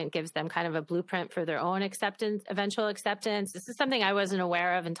movement gives them kind of a blueprint for their own eventual acceptance. This is something I wasn't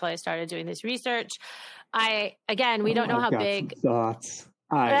aware of until I started doing this research. We don't know how big. Thoughts.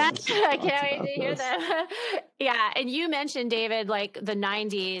 I can't wait to hear that. Yeah. And you mentioned, David, the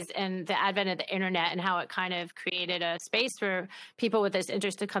 90s and the advent of the internet and how it kind of created a space for people with this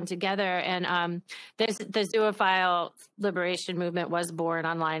interest to come together. And the zoophile liberation movement was born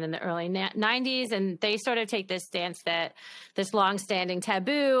online in the early 90s. And they sort of take this stance that this longstanding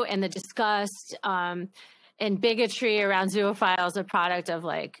taboo and the disgust and bigotry around zoophiles are a product of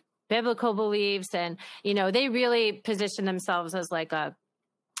biblical beliefs. And, they really position themselves as a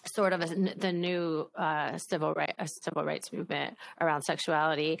sort of the new civil rights movement around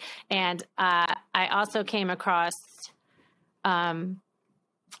sexuality. And I also came across ZETA,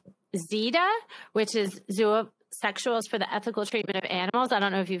 which is Zoosexuals for the Ethical Treatment of Animals. I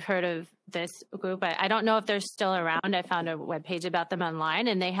don't know if you've heard of this group. I don't know if they're still around. I found a webpage about them online,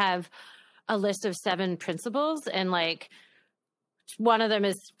 and they have a list of 7 principles, and one of them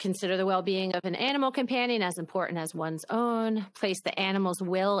is consider the well-being of an animal companion as important as one's own. Place the animal's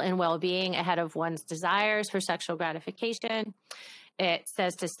will and well-being ahead of one's desires for sexual gratification. It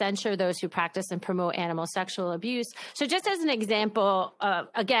says to censure those who practice and promote animal sexual abuse. So just as an example,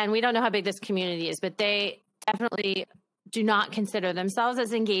 again, we don't know how big this community is, but they definitely do not consider themselves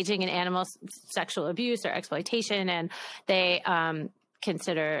as engaging in animal sexual abuse or exploitation, and they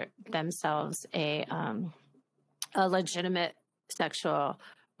consider themselves a legitimate sexual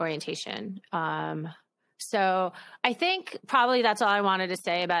orientation. So I think probably that's all I wanted to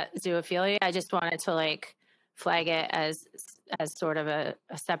say about zoophilia. I just wanted to flag it as sort of a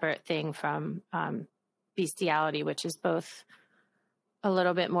separate thing from bestiality, which is both a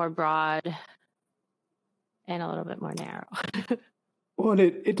little bit more broad and a little bit more narrow. Well,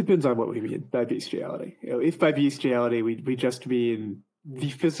 it depends on what we mean by bestiality. If by bestiality we just mean the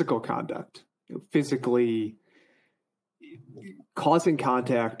physical conduct, physically causing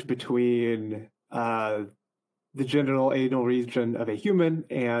contact between the genital anal region of a human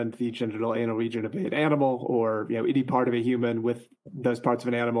and the genital anal region of an animal, or any part of a human with those parts of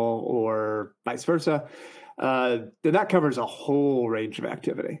an animal, or vice versa, then that covers a whole range of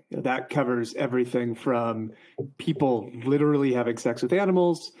activity. That covers everything from people literally having sex with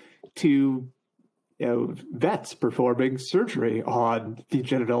animals to vets performing surgery on the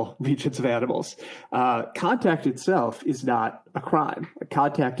genital regions of animals. Contact itself is not a crime.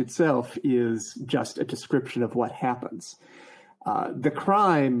 Contact itself is just a description of what happens. The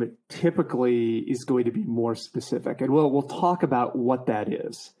crime typically is going to be more specific, and we'll talk about what that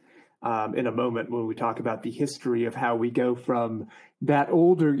is in a moment when we talk about the history of how we go from that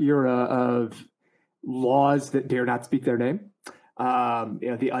older era of laws that dare not speak their name,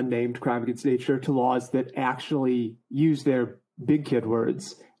 the unnamed crime against nature, to laws that actually use their big kid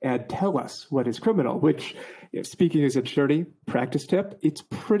words and tell us what is criminal, which, speaking as a attorney, practice tip, it's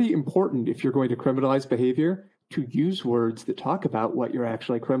pretty important if you're going to criminalize behavior to use words that talk about what you're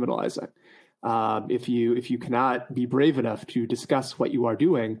actually criminalizing. If you cannot be brave enough to discuss what you are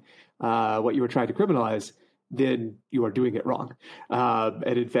doing, what you are trying to criminalize, then you are doing it wrong.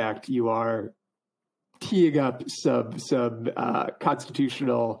 And in fact, you are teeing up some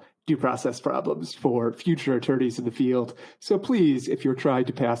constitutional due process problems for future attorneys in the field. So please, if you're trying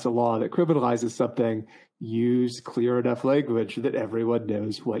to pass a law that criminalizes something, use clear enough language that everyone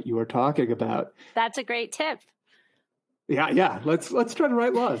knows what you are talking about. That's a great tip. Yeah. Let's try to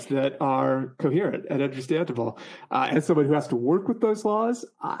write laws that are coherent and understandable. As someone who has to work with those laws,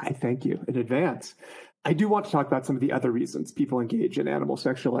 I thank you in advance. I do want to talk about some of the other reasons people engage in animal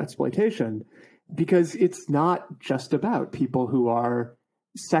sexual exploitation, because it's not just about people who are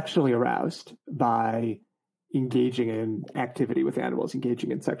sexually aroused by engaging in activity with animals,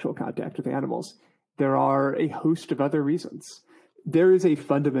 engaging in sexual contact with animals. There are a host of other reasons. There is a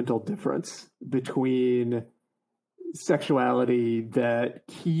fundamental difference between sexuality that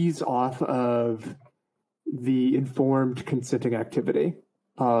keys off of the informed consenting activity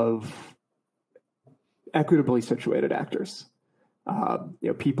of equitably situated actors,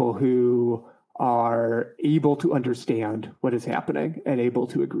 people who are able to understand what is happening and able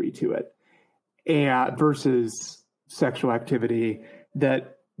to agree to it, and versus sexual activity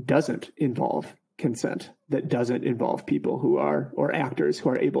that doesn't involve consent, that doesn't involve people who are, or actors who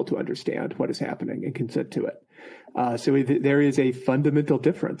are able to understand what is happening and consent to it. So there is a fundamental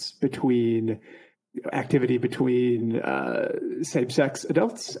difference between activity between same-sex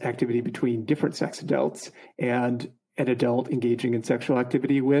adults, activity between different sex adults, and an adult engaging in sexual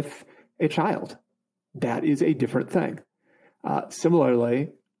activity with a child. That is a different thing. Similarly,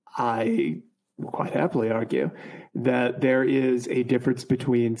 I will quite happily argue that there is a difference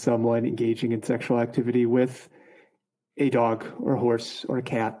between someone engaging in sexual activity with a dog or a horse or a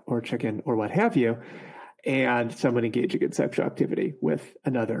cat or a chicken or what have you, and someone engaging in sexual activity with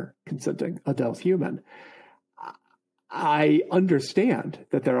another consenting adult human. I understand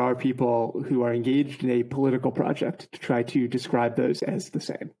that there are people who are engaged in a political project to try to describe those as the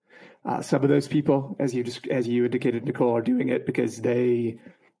same. Some of those people, as you indicated, Nicole, are doing it because they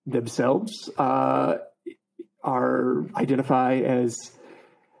themselves identify as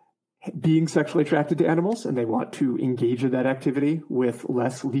being sexually attracted to animals, and they want to engage in that activity with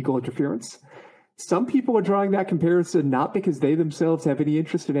less legal interference. Some people are drawing that comparison not because they themselves have any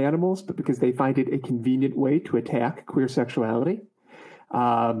interest in animals, but because they find it a convenient way to attack queer sexuality.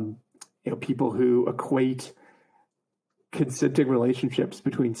 People who equate consenting relationships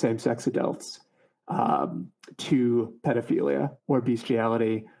between same-sex adults to pedophilia or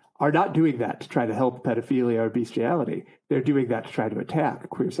bestiality are not doing that to try to help pedophilia or bestiality. They're doing that to try to attack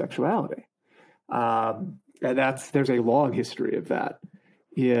queer sexuality. And there's a long history of that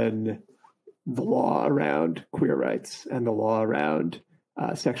in the law around queer rights and the law around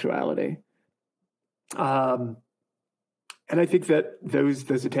sexuality. And I think that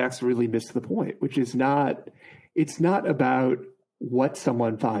those attacks really miss the point, which is it's not about what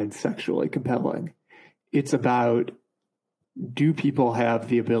someone finds sexually compelling. It's about, do people have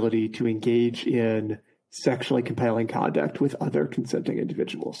the ability to engage in sexually compelling conduct with other consenting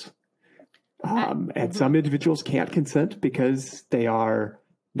individuals? And some individuals can't consent because they are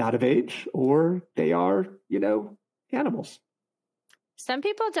not of age or they are, animals. Some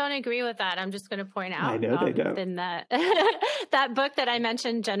people don't agree with that. I'm just going to point out. I know they don't. In that book that I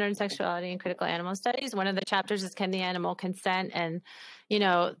mentioned, Gender and Sexuality in Critical Animal Studies, one of the chapters is Can the Animal Consent? And,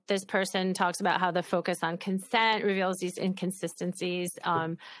 this person talks about how the focus on consent reveals these inconsistencies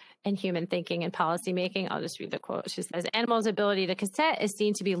in human thinking and policymaking. I'll just read the quote. She says, animals' ability to consent is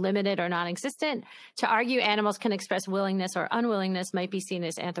seen to be limited or non-existent. To argue animals can express willingness or unwillingness might be seen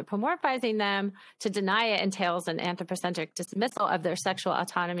as anthropomorphizing them. To deny it entails an anthropocentric dismissal of their sexual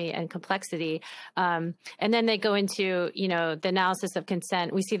autonomy and complexity. And then they go into, the analysis of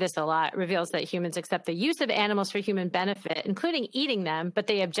consent. We see this a lot. Reveals that humans accept the use of animals for human benefit, including eating them, but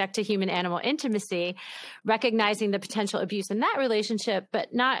they object to human-animal intimacy, recognizing the potential abuse in that relationship,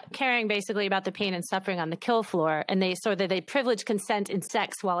 but not caring basically about the pain and suffering on the kill floor, and they privilege consent in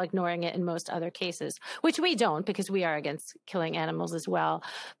sex while ignoring it in most other cases, which we don't, because we are against killing animals as well.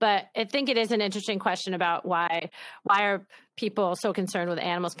 But I think it is an interesting question about why are people so concerned with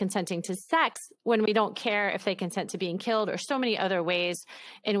animals consenting to sex when we don't care if they consent to being killed, or so many other ways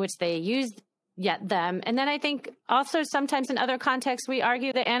in which they use them. And then I think also sometimes in other contexts, we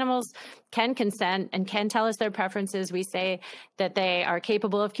argue that animals can consent and can tell us their preferences. We say that they are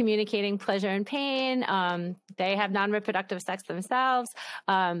capable of communicating pleasure and pain. They have non-reproductive sex themselves.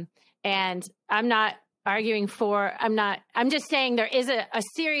 And I'm not arguing I'm just saying there is a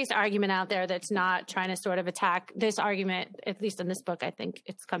serious argument out there that's not trying to sort of attack this argument, at least in this book. I think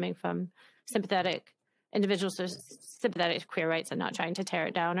it's coming from sympathetic individuals who are sympathetic to queer rights and not trying to tear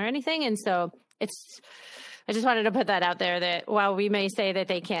it down or anything. And so I just wanted to put that out there, that while we may say that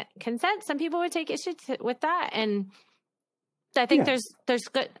they can't consent, some people would take issue with that. And I think there's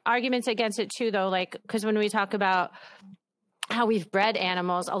good arguments against it too, though, like, because when we talk about how we've bred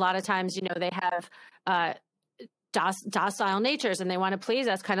animals, a lot of times, they have docile natures and they want to please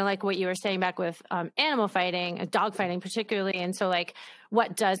us, kind of like what you were saying back with animal fighting, dog fighting particularly. And so, like,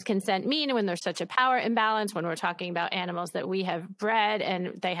 what does consent mean when there's such a power imbalance, when we're talking about animals that we have bred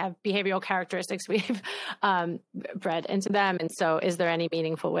and they have behavioral characteristics we've bred into them? And so is there any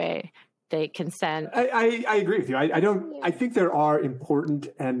meaningful way they consent? I agree with you. I think there are important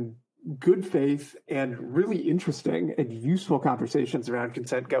and good faith and really interesting and useful conversations around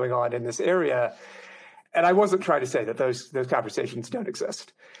consent going on in this area. And I wasn't trying to say that those conversations don't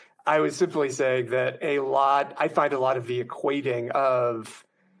exist. I was simply saying that I find a lot of the equating of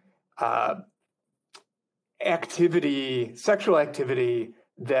sexual activity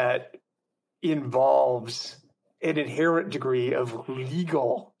that involves an inherent degree of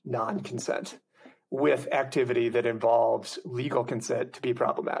legal non-consent with activity that involves legal consent to be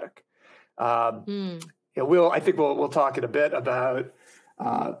problematic. I think we'll talk in a bit about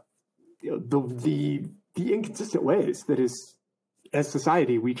the inconsistent ways that as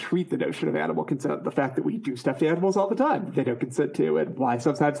society we treat the notion of animal consent, the fact that we do stuff to animals all the time that they don't consent to, and why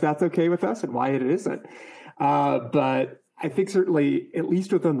sometimes that's okay with us and why it isn't. But I think certainly, at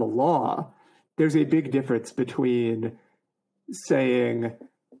least within the law, there's a big difference between saying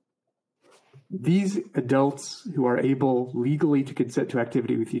these adults who are able legally to consent to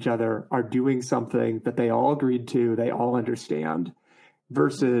activity with each other are doing something that they all agreed to, they all understand,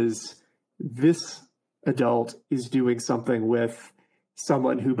 versus this adult is doing something with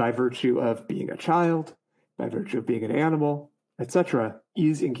someone who, by virtue of being a child, by virtue of being an animal, etc.,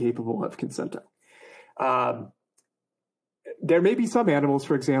 is incapable of consenting. There may be some animals,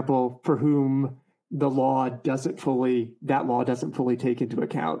 for example, for whom that law doesn't fully take into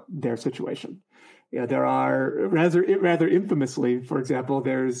account their situation. There are rather infamously, for example,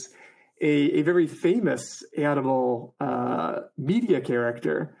 there's a very famous animal media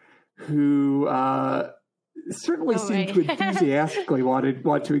character who certainly seemed to enthusiastically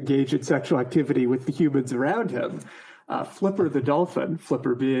want to engage in sexual activity with the humans around him. Flipper the dolphin,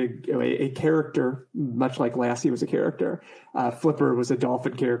 Flipper being a character, much like Lassie was a character. Flipper was a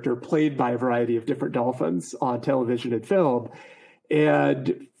dolphin character played by a variety of different dolphins on television and film.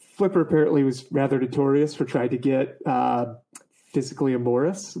 And Flipper apparently was rather notorious for trying to get physically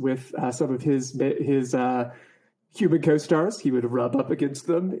amorous with some of his human co-stars. He would rub up against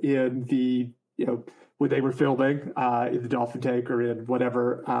them in when they were filming in the dolphin tank or in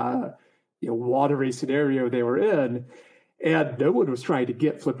whatever watery scenario they were in, and no one was trying to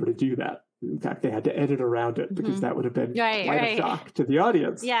get Flipper to do that. In fact, they had to edit around it because that would have been quite a shock to the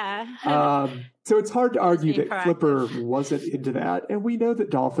audience. Yeah. So it's hard to argue that Flipper wasn't into that. And we know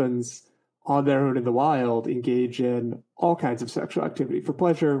that dolphins on their own in the wild engage in all kinds of sexual activity for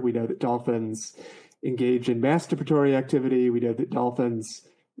pleasure. We know that dolphins engage in masturbatory activity. We know that dolphins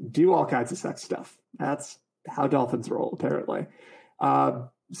do all kinds of sex stuff. That's how dolphins roll, apparently.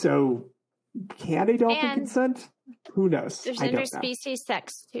 So can a dolphin consent? Who knows? There's interspecies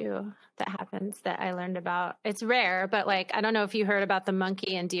sex too that happens that I learned about. It's rare, but I don't know if you heard about the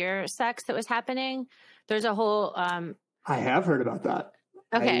monkey and deer sex that was happening. There's a whole I have heard about that.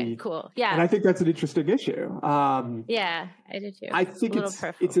 Okay, cool. Yeah. And I think that's an interesting issue. Yeah, I did too. I think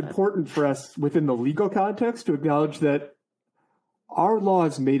it's important for us within the legal context to acknowledge that our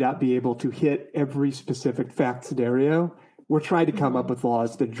laws may not be able to hit every specific fact scenario. We're trying to come up with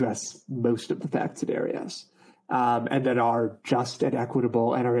laws that address most of the fact scenarios and that are just and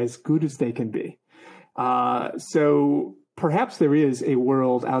equitable and are as good as they can be. So perhaps there is a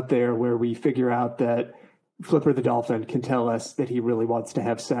world out there where we figure out that Flipper the dolphin can tell us that he really wants to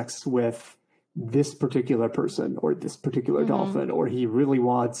have sex with this particular person or this particular dolphin, or he really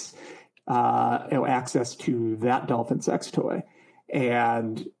wants access to that dolphin sex toy.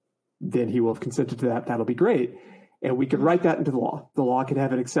 And then he will have consented to that. That'll be great. And we could write that into the law. The law could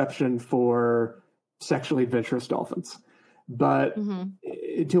have an exception for sexually adventurous dolphins. But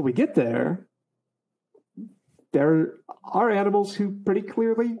until we get there are animals who pretty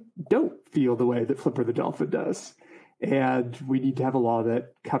clearly don't feel the way that Flipper the dolphin does. And we need to have a law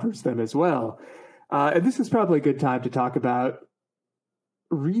that covers them as well. And this is probably a good time to talk about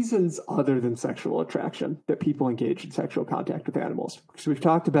reasons other than sexual attraction that people engage in sexual contact with animals. So we've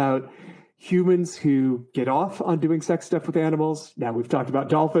talked about humans who get off on doing sex stuff with animals. Now we've talked about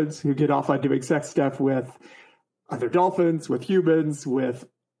dolphins who get off on doing sex stuff with other dolphins, with humans, with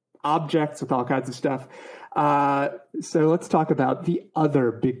objects, with all kinds of stuff. So let's talk about the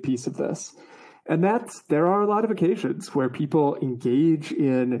other big piece of this. And there are a lot of occasions where people engage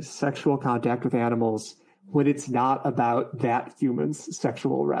in sexual contact with animals when it's not about that human's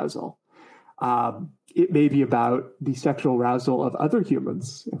sexual arousal. It may be about the sexual arousal of other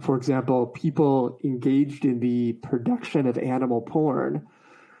humans. For example, people engaged in the production of animal porn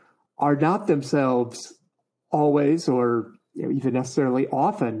are not themselves always or even necessarily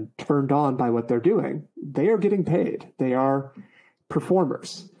often turned on by what they're doing. They are getting paid. They are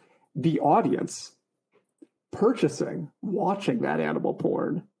performers. The audience watching that animal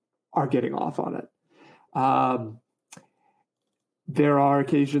porn are getting off on it. There are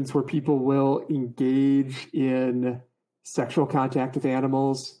occasions where people will engage in sexual contact with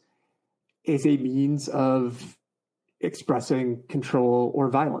animals as a means of expressing control or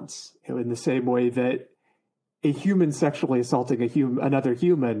violence. In the same way that a human sexually assaulting another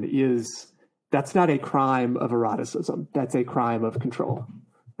human that's not a crime of eroticism. That's a crime of control.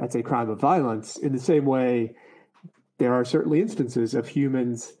 That's a crime of violence. In the same way, there are certainly instances of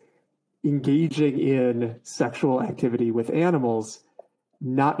humans engaging in sexual activity with animals,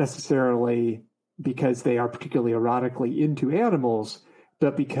 not necessarily because they are particularly erotically into animals,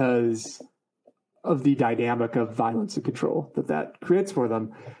 but because of the dynamic of violence and control that creates for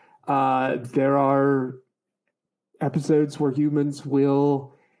them. There are episodes where humans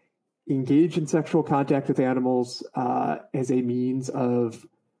will engage in sexual contact with animals as a means of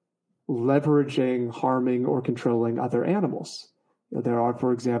leveraging, harming, or controlling other animals. There are,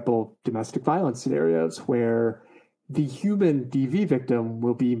 for example, domestic violence scenarios where the human DV victim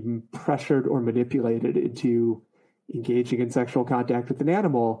will be pressured or manipulated into engaging in sexual contact with an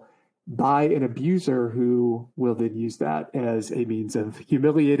animal by an abuser who will then use that as a means of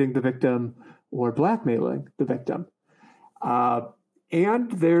humiliating the victim or blackmailing the victim.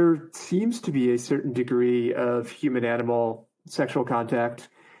 And there seems to be a certain degree of human-animal sexual contact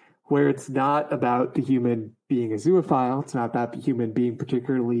where it's not about the human being a zoophile. It's not about the human being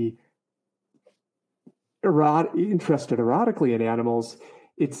particularly interested erotically in animals.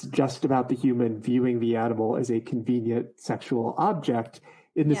 It's just about the human viewing the animal as a convenient sexual object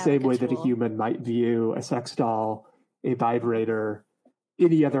in the same way that a human might view a sex doll, a vibrator,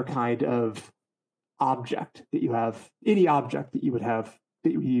 any other kind of object that you have, any object that you would have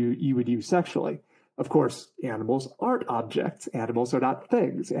that you would use sexually. Of course, animals aren't objects. Animals are not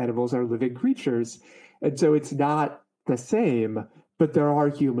things. Animals are living creatures. And so it's not the same, but there are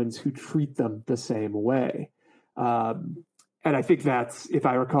humans who treat them the same way. And I think that's, if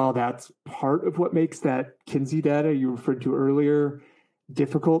I recall, that's part of what makes that Kinsey data you referred to earlier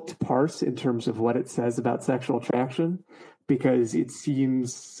difficult to parse in terms of what it says about sexual attraction, because it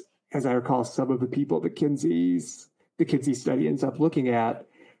seems, as I recall, some of the people the Kinsey study ends up looking at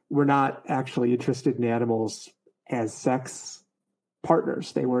were not actually interested in animals as sex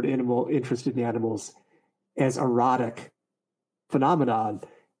partners. They weren't interested in animals as erotic phenomenon.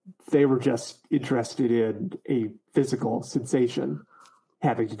 They were just interested in a physical sensation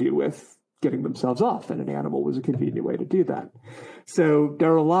having to do with getting themselves off, and an animal was a convenient way to do that. So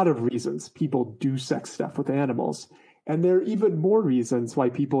there are a lot of reasons people do sex stuff with animals, and there are even more reasons why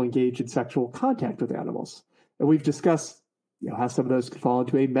people engage in sexual contact with animals. And we've discussed how some of those could fall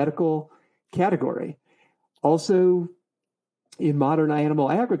into a medical category. Also, in modern animal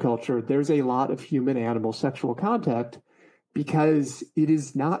agriculture, there's a lot of human-animal sexual contact because it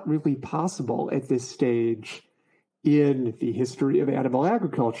is not really possible at this stage in the history of animal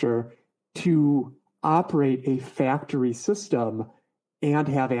agriculture to operate a factory system and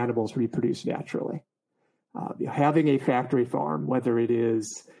have animals reproduce naturally. Having a factory farm, whether it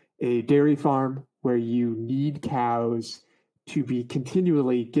is a dairy farm where you need cows to be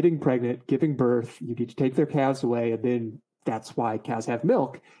continually getting pregnant, giving birth, you need to take their calves away, and then that's why cows have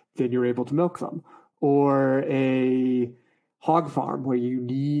milk, then you're able to milk them. Or a hog farm where you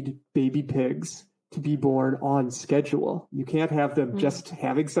need baby pigs to be born on schedule. You can't have them just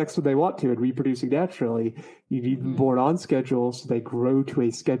having sex when they want to and reproducing naturally. You need them born on schedule so they grow to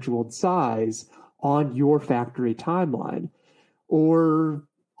a scheduled size on your factory timeline. Or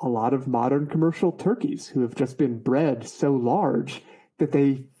a lot of modern commercial turkeys who have just been bred so large that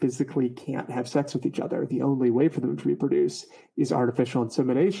they physically can't have sex with each other. The only way for them to reproduce is artificial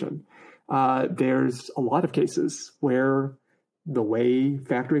insemination. There's a lot of cases where the way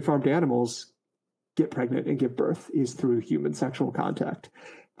factory farmed animals get pregnant and give birth is through human sexual contact.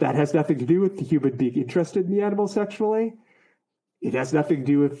 That has nothing to do with the human being interested in the animal sexually. It has nothing to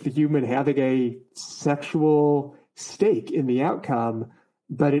do with the human having a sexual stake in the outcome,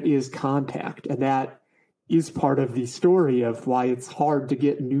 but it is contact. And that is part of the story of why it's hard to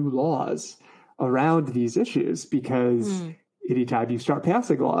get new laws around these issues, because anytime you start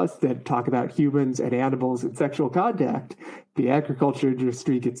passing laws that talk about humans and animals and sexual contact, the agriculture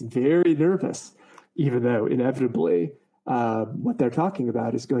industry gets very nervous, even though inevitably what they're talking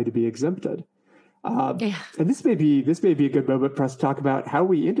about is going to be exempted. And this may be a good moment for us to talk about how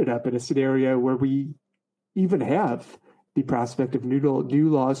we ended up in a scenario where we even have the prospect of new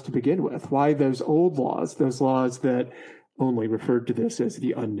laws to begin with. Why those old laws, those laws that only referred to this as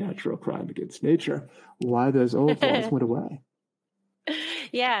the unnatural crime against nature, why those old laws went away.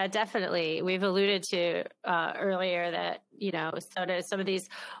 Yeah, definitely. We've alluded to earlier that, some of these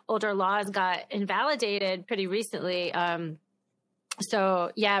older laws got invalidated pretty recently.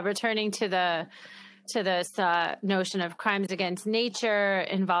 Returning to this notion of crimes against nature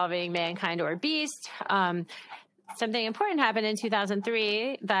involving mankind or beast, something important happened in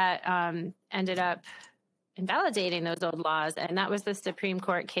 2003 that ended up invalidating those old laws, and that was the Supreme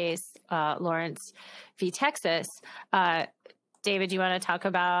Court case, Lawrence v. Texas. David, do you want to talk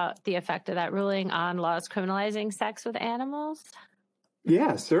about the effect of that ruling on laws criminalizing sex with animals?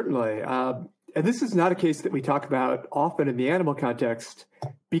 Yeah, certainly. And this is not a case that we talk about often in the animal context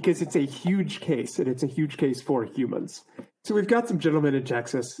because it's a huge case, and it's a huge case for humans. So we've got some gentlemen in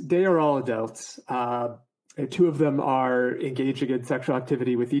Texas. They are all adults. Two of them are engaging in sexual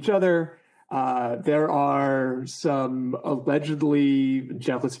activity with each other. There are some allegedly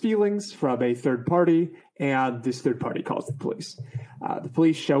jealous feelings from a third party, and this third party calls the police. The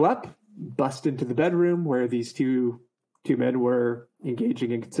police show up, bust into the bedroom where these two men were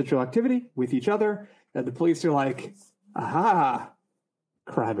engaging in consensual activity with each other, and the police are like, aha,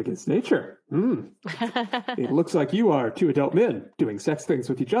 crime against nature. It looks like you are two adult men doing sex things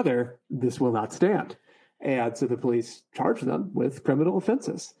with each other. This will not stand. And so the police charge them with criminal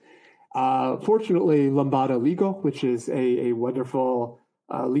offenses. Fortunately, Lombardo Legal, which is a wonderful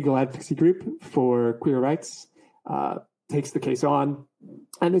legal advocacy group for queer rights, takes the case on,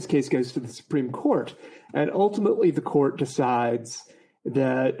 and this case goes to the Supreme Court. And ultimately, the court decides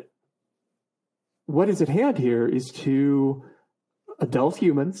that what is at hand here is two adult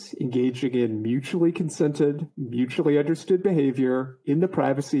humans engaging in mutually consented, mutually understood behavior in the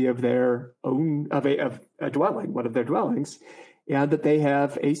privacy of their own of a dwelling, one of their dwellings, and that they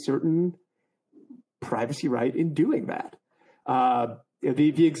have a certain privacy right in doing that.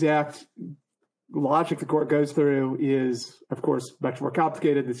 The exact logic the court goes through is, of course, much more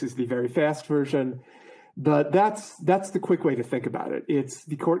complicated. This is the very fast version, but that's the quick way to think about it. It's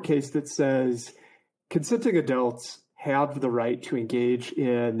the court case that says consenting adults have the right to engage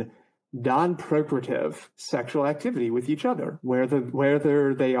in non-procreative sexual activity with each other,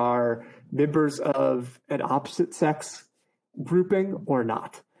 whether they are members of an opposite sex grouping or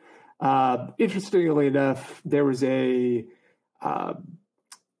not. Interestingly enough, there was a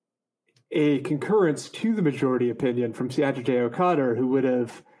concurrence to the majority opinion from Sandra Day O'Connor, who would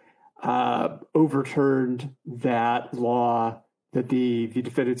have overturned that law that the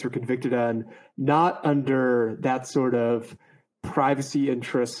defendants were convicted on, not under that sort of privacy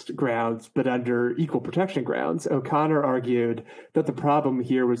interest grounds, but under equal protection grounds. O'Connor argued that the problem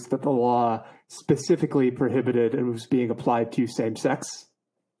here was that the law specifically prohibited and was being applied to same-sex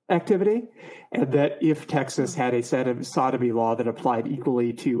activity, and that if Texas had a set of sodomy law that applied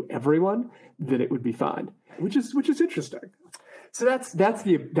equally to everyone, then it would be fine, which is interesting. So that's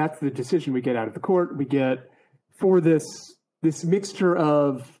the decision we get out of the court. We get for this mixture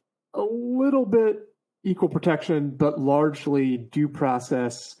of a little bit equal protection, but largely due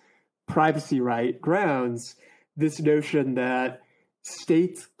process, privacy right grounds, this notion that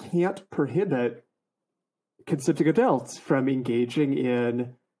states can't prohibit consenting adults from engaging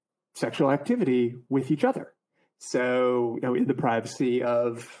in sexual activity with each other. So, in the privacy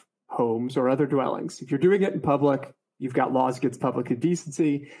of homes or other dwellings. If you're doing it in public, you've got laws against public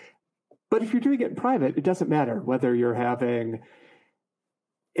indecency. But if you're doing it in private, it doesn't matter whether you're having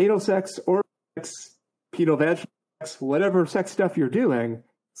anal sex or sex, penile vaginal sex, whatever sex stuff you're doing,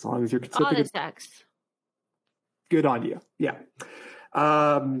 as long as you're consenting. All the sex. Good on you. Yeah.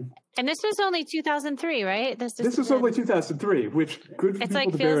 And this was only 2003, right? This was only 2003, which good for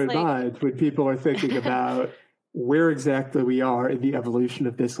people to bear in mind when people are thinking about where exactly we are in the evolution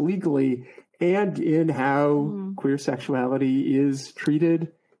of this legally and in how queer sexuality is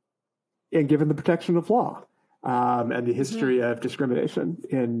treated and given the protection of law and the history of discrimination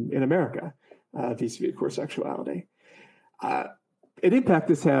in America vis-a-vis queer sexuality. An impact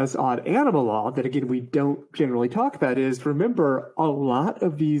this has on animal law that, again, we don't generally talk about is, remember, a lot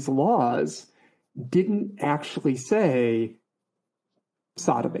of these laws didn't actually say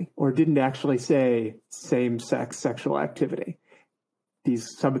sodomy or didn't actually say same-sex sexual activity.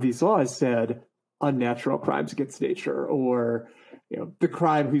 Some of these laws said unnatural crimes against nature or the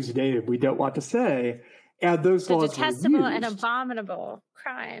crime whose name we don't want to say. And those laws were detestable used. and abominable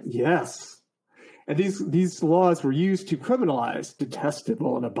crime. Yes. And these laws were used to criminalize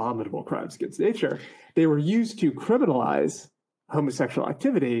detestable and abominable crimes against nature. They were used to criminalize homosexual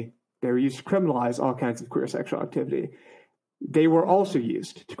activity. They were used to criminalize all kinds of queer sexual activity. They were also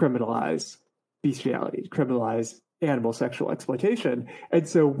used to criminalize bestiality, to criminalize animal sexual exploitation. And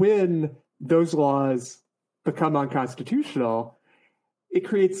so when those laws become unconstitutional, it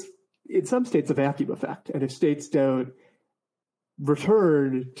creates, in some states, a vacuum effect. And if states don't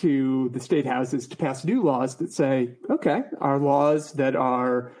return to the state houses to pass new laws that say, okay, our laws that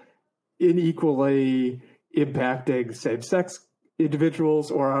are unequally impacting same-sex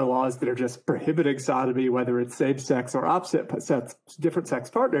individuals or our laws that are just prohibiting sodomy, whether it's same-sex or different sex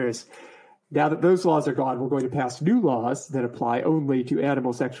partners, now that those laws are gone, we're going to pass new laws that apply only to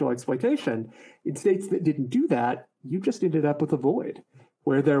animal sexual exploitation. In states that didn't do that, you just ended up with a void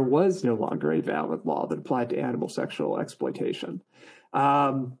where there was no longer a valid law that applied to animal sexual exploitation.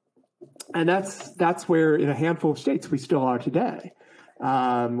 And that's where, in a handful of states, we still are today,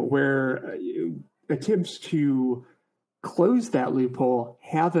 where attempts to close that loophole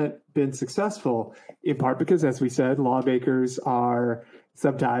haven't been successful, in part because, as we said, lawmakers are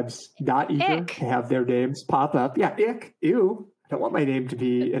sometimes not eager to have their names pop up. Yeah, ick, ew. I don't want my name to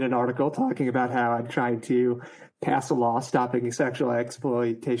be in an article talking about how I'm trying to pass a law stopping sexual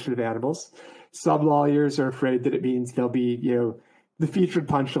exploitation of animals. Some lawyers are afraid that it means they'll be, the featured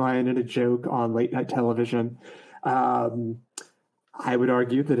punchline in a joke on late night television. I would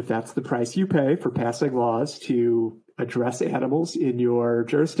argue that if that's the price you pay for passing laws to address animals in your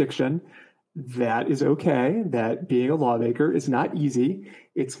jurisdiction, that is okay. That being a lawmaker is not easy.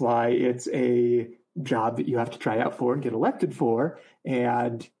 It's why it's a job that you have to try out for and get elected for.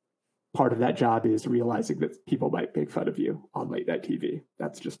 And part of that job is realizing that people might make fun of you on late night TV.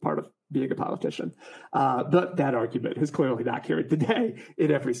 That's just part of being a politician. But that argument has clearly not carried the day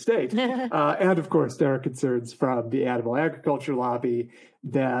in every state. And of course, there are concerns from the animal agriculture lobby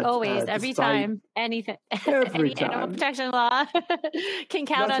that always, every time, anything, any animal protection law can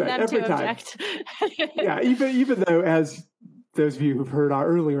count on them to object. Yeah, even though, as those of you who've heard our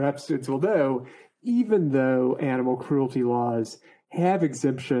earlier episodes will know, even though animal cruelty laws have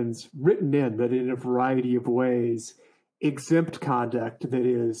exemptions written in that in a variety of ways exempt conduct that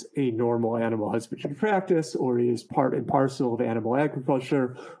is a normal animal husbandry practice or is part and parcel of animal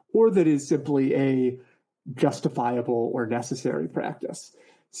agriculture or that is simply a justifiable or necessary practice.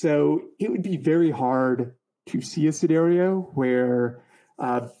 So it would be very hard to see a scenario where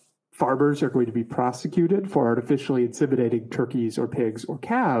farmers are going to be prosecuted for artificially inseminating turkeys or pigs or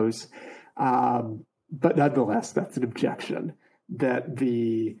cows. But nonetheless, that's an objection that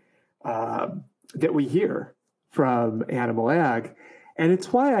that we hear from animal ag. And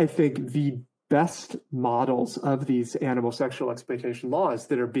it's why I think the best models of these animal sexual exploitation laws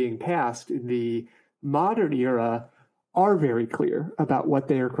that are being passed in the modern era are very clear about what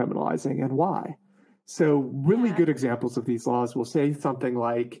they are criminalizing and why. So really good examples of these laws will say something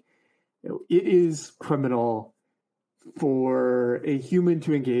like, it is criminal for a human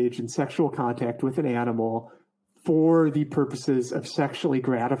to engage in sexual contact with an animal for the purposes of sexually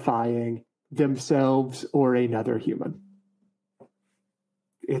gratifying themselves or another human.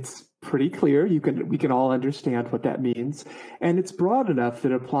 It's pretty clear. We can all understand what that means. And it's broad enough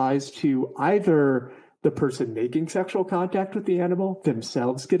that it applies to either the person making sexual contact with the animal,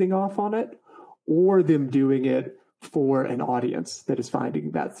 themselves getting off on it, or them doing it for an audience that is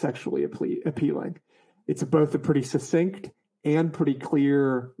finding that sexually appealing. It's both a pretty succinct and pretty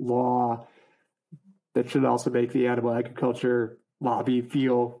clear law that should also make the animal agriculture lobby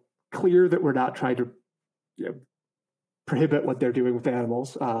feel clear that we're not trying to prohibit what they're doing with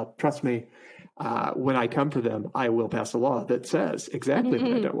animals, trust me, when I come for them, I will pass a law that says exactly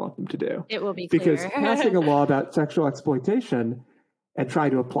what I don't want them to do. It will be clear. Because passing a law about sexual exploitation and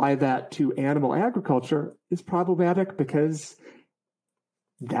trying to apply that to animal agriculture is problematic because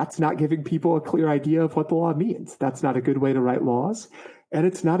that's not giving people a clear idea of what the law means. That's not a good way to write laws, and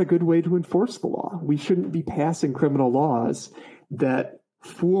it's not a good way to enforce the law. We shouldn't be passing criminal laws that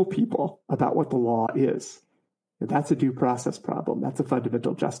fool people about what the law is. That's a due process problem. That's a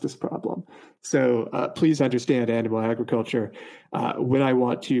fundamental justice problem. So please understand, animal agriculture, when I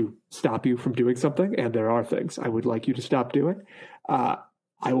want to stop you from doing something, and there are things I would like you to stop doing, I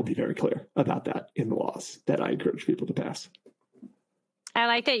will be very clear about that in the laws that I encourage people to pass. I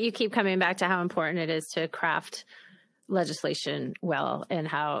like that you keep coming back to how important it is to craft legislation well, and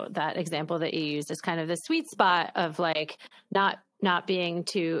how that example that you used is kind of the sweet spot of like not being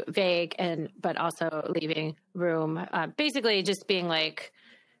too vague but also leaving room, basically just being like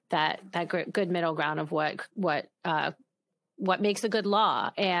that good middle ground of what makes a good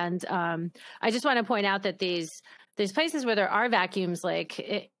law. And I just want to point out that these places where there are vacuums, like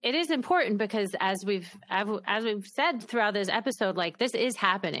it is important because as we've said throughout this episode, like this is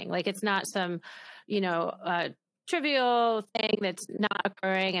happening. Like it's not some, trivial thing that's not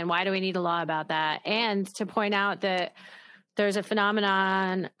occurring. And why do we need a law about that? And to point out that there's a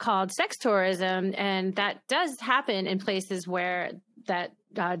phenomenon called sex tourism, and that does happen in places where that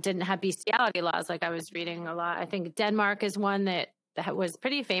didn't have bestiality laws. Like I was reading a lot. I think Denmark is one that was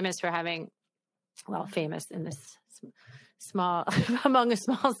pretty famous for having, famous in this small among a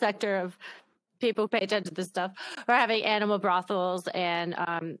small sector of people who pay attention to this stuff, or having animal brothels and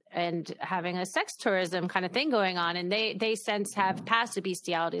having a sex tourism kind of thing going on. And they since have passed a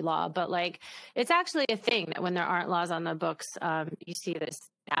bestiality law, but like it's actually a thing that when there aren't laws on the books, you see this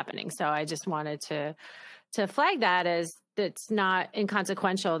happening. So I just wanted to flag that as it's not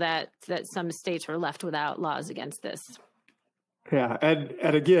inconsequential that some states were left without laws against this. Yeah,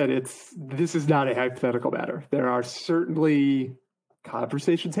 and again, this is not a hypothetical matter. There are certainly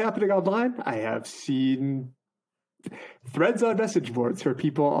conversations happening online. I have seen threads on message boards where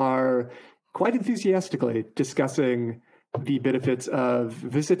people are quite enthusiastically discussing the benefits of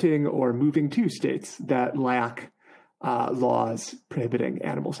visiting or moving to states that lack laws prohibiting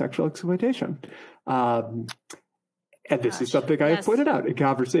animal sexual exploitation. And this is something I have pointed out in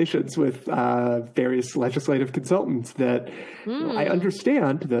conversations with various legislative consultants that I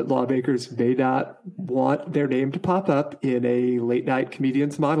understand that lawmakers may not want their name to pop up in a late night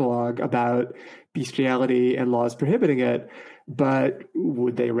comedian's monologue about bestiality and laws prohibiting it, but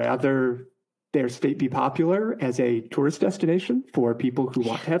would they rather their state be popular as a tourist destination for people who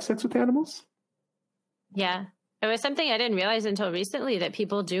want to have sex with animals? Yeah. It was something I didn't realize until recently, that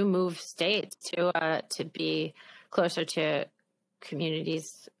people do move states to be closer to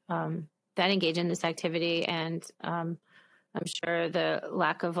communities that engage in this activity. And I'm sure the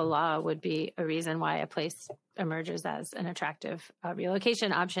lack of a law would be a reason why a place emerges as an attractive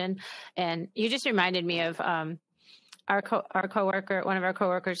relocation option. And you just reminded me of our coworker, one of our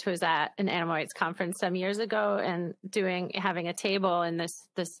coworkers who was at an animal rights conference some years ago and having a table, and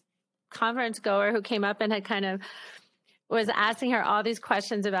this conference goer who came up and had kind of was asking her all these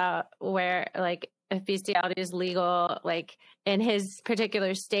questions about where, like, if bestiality is legal, like in his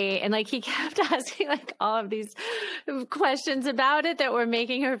particular state. And like, he kept asking like all of these questions about it that were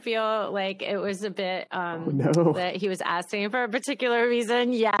making her feel like it was a bit, that he was asking for a particular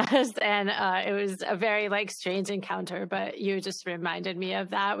reason. Yes. And it was a very like strange encounter, but you just reminded me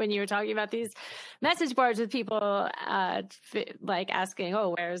of that when you were talking about these message boards with people like asking,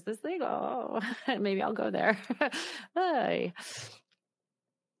 oh, where is this legal? Oh, maybe I'll go there.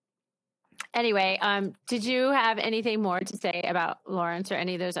 Anyway, did you have anything more to say about Lawrence or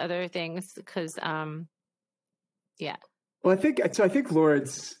any of those other things? Because, yeah. Well, I think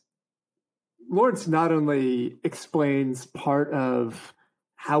Lawrence not only explains part of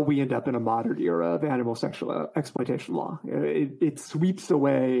how we end up in a modern era of animal sexual exploitation law. It sweeps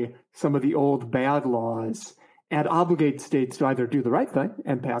away some of the old bad laws and obligates states to either do the right thing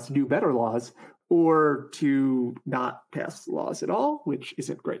and pass new, better laws, or to not pass laws at all, which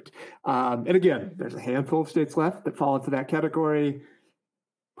isn't great. And again, there's a handful of states left that fall into that category.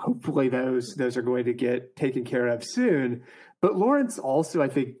 Hopefully those are going to get taken care of soon. But Lawrence also, I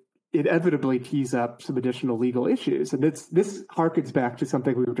think, inevitably tees up some additional legal issues. And this harkens back to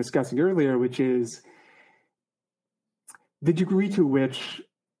something we were discussing earlier, which is the degree to which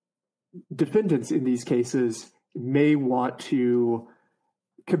defendants in these cases may want to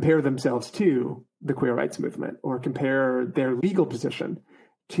compare themselves to the queer rights movement or compare their legal position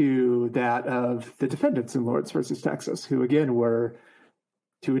to that of the defendants in Lawrence versus Texas, who again were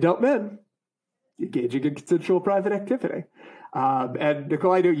two adult men engaging in consensual private activity. And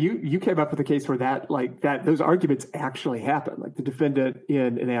Nicole, I know you came up with a case where those arguments actually happen. Like the defendant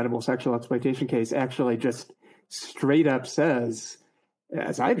in an animal sexual exploitation case actually just straight up says,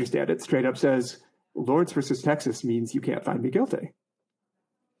 as I understand it, straight up says, Lawrence versus Texas means you can't find me guilty.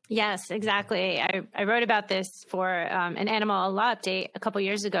 Yes, exactly. I wrote about this for an animal law update a couple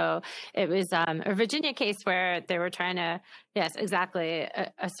years ago. It was a Virginia case where they were trying to, yes, exactly,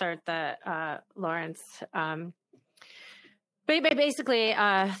 assert that Lawrence. But basically,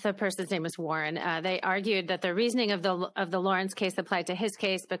 the person's name was Warren. They argued that the reasoning of the Lawrence case applied to his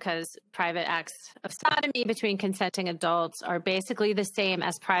case because private acts of sodomy between consenting adults are basically the same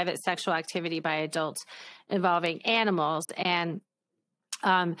as private sexual activity by adults involving animals. And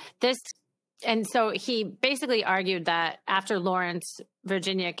so he basically argued that after Lawrence,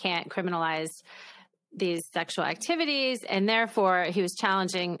 Virginia can't criminalize these sexual activities, and therefore he was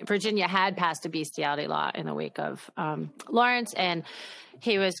challenging. Virginia had passed a bestiality law in the wake of Lawrence, and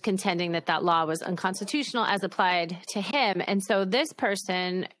he was contending that law was unconstitutional as applied to him. And so this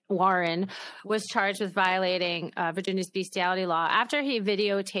person, Warren, was charged with violating Virginia's bestiality law after he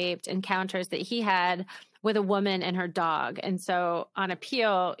videotaped encounters that he had with a woman and her dog. And so on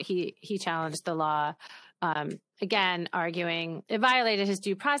appeal, he challenged the law, again, arguing it violated his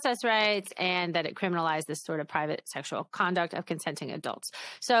due process rights and that it criminalized this sort of private sexual conduct of consenting adults.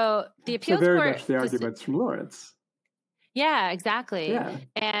 So the appeals very court, much the arguments from Lawrence. Yeah, exactly. Yeah.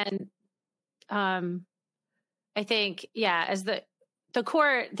 And I think, as the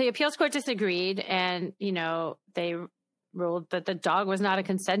appeals court disagreed, and, they ruled that the dog was not a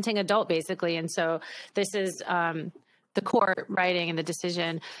consenting adult, basically. And so this is the court writing in the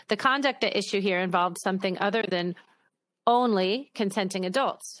decision. The conduct at issue here involved something other than only consenting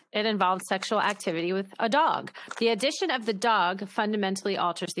adults. It involved sexual activity with a dog. The addition of the dog fundamentally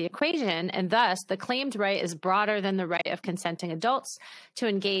alters the equation, and thus the claimed right is broader than the right of consenting adults to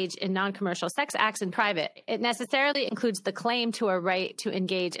engage in non-commercial sex acts in private. It necessarily includes the claim to a right to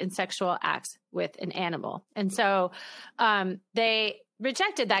engage in sexual acts with an animal. And so they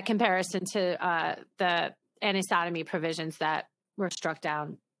rejected that comparison to the anti-sodomy provisions that were struck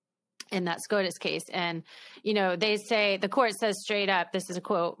down in that SCOTUS case. And, they say, the court says straight up, this is a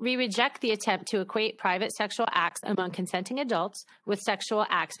quote, "We reject the attempt to equate private sexual acts among consenting adults with sexual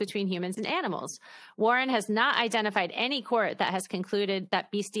acts between humans and animals. Warren has not identified any court that has concluded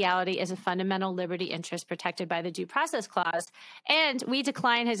that bestiality is a fundamental liberty interest protected by the Due Process Clause, and we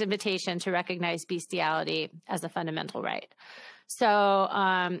decline his invitation to recognize bestiality as a fundamental right." So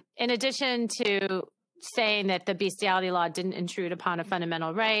in addition to saying that the bestiality law didn't intrude upon a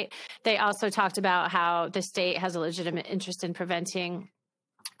fundamental right, they also talked about how the state has a legitimate interest in preventing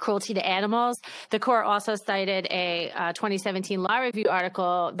cruelty to animals. The court also cited a 2017 law review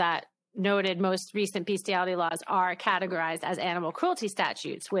article that noted most recent bestiality laws are categorized as animal cruelty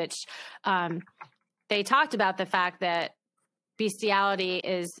statutes, which they talked about the fact that bestiality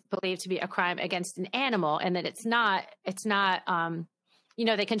is believed to be a crime against an animal, and that it's not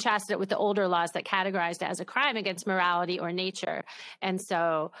they contrasted it with the older laws that categorized it as a crime against morality or nature. And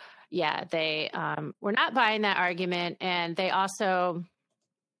so, they were not buying that argument. And they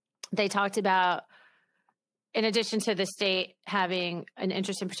talked about, in addition to the state having an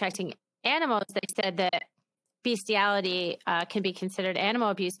interest in protecting animals, they said that bestiality can be considered animal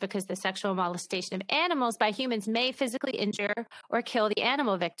abuse because the sexual molestation of animals by humans may physically injure or kill the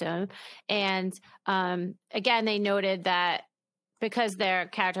animal victim. And again, they noted that because they're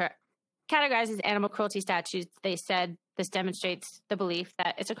categorized as animal cruelty statutes, they said this demonstrates the belief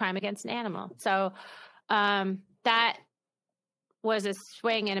that it's a crime against an animal. So that was a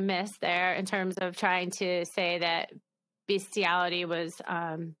swing and a miss there in terms of trying to say that bestiality was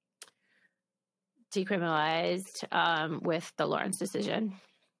decriminalized with the Lawrence decision.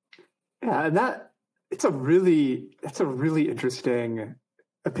 Yeah, and that's a really interesting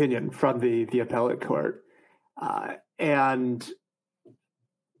opinion from the appellate court, and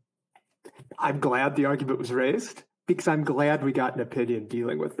I'm glad the argument was raised, because I'm glad we got an opinion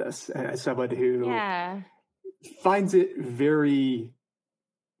dealing with this as someone who finds it very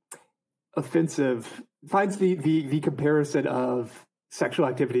offensive, finds the comparison of sexual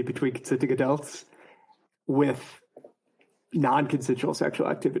activity between consenting adults with non-consensual sexual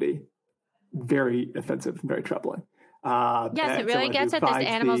activity very offensive and very troubling. Yes, it really gets at this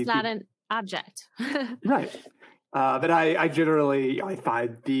animal's not an object. Right. But I generally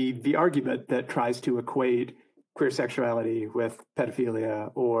find the argument that tries to equate queer sexuality with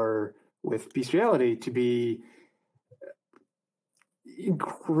pedophilia or with bestiality to be,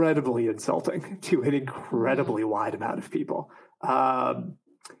 incredibly insulting to an incredibly wide amount of people. And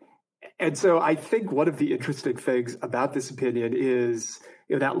so I think one of the interesting things about this opinion is,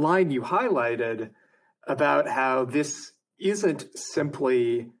 that line you highlighted about how this isn't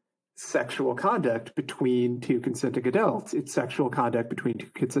simply sexual conduct between two consenting adults. It's sexual conduct between two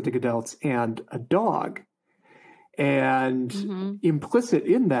consenting adults and a dog. And implicit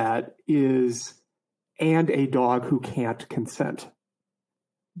in that is, and a dog who can't consent.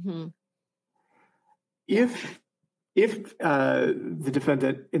 If the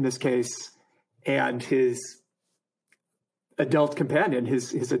defendant in this case and his adult companion,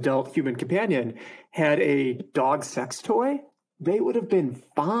 his adult human companion, had a dog sex toy, they would have been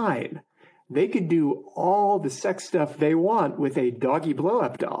fine. They could do all the sex stuff they want with a doggy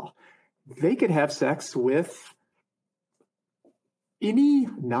blow-up doll. They could have sex with any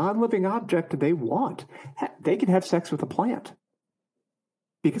non-living object they want. They could have sex with a plant,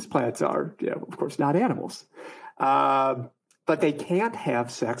 because plants are, of course, not animals. But they can't have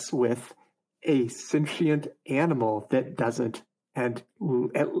sex with a sentient animal that doesn't, and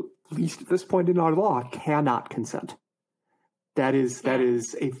at least at this point in our law, cannot consent. That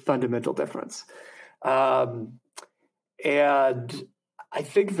is a fundamental difference. And I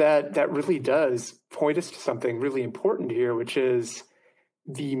think that really does point us to something really important here, which is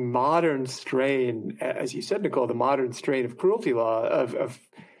the modern strain, as you said, Nicole, the modern strain of cruelty law, of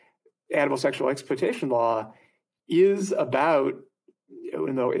animal sexual exploitation law, is about,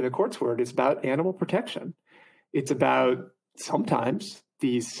 in the court's word, it's about animal protection. It's about sometimes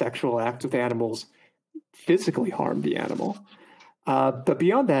these sexual acts with animals physically harm the animal. But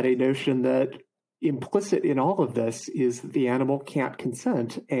beyond that, a notion that implicit in all of this is that the animal can't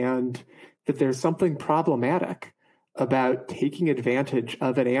consent, and that there's something problematic about taking advantage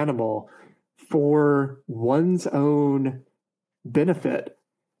of an animal for one's own benefit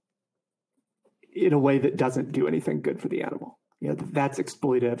in a way that doesn't do anything good for the animal. That's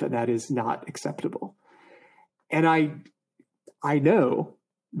exploitive, and that is not acceptable. And I know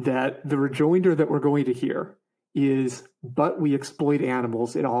that the rejoinder that we're going to hear is, but we exploit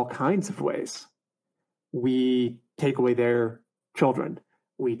animals in all kinds of ways. We take away their children.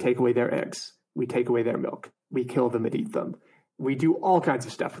 We take away their eggs. We take away their milk. We kill them and eat them. We do all kinds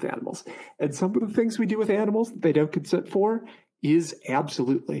of stuff with animals. And some of the things we do with animals that they don't consent for is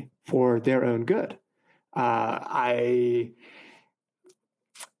absolutely for their own good. I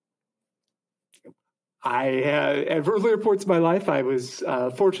at earlier points in my life, I was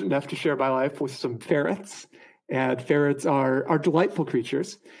fortunate enough to share my life with some ferrets. And ferrets are delightful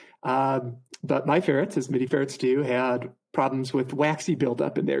creatures. But my ferrets, as many ferrets do, had problems with waxy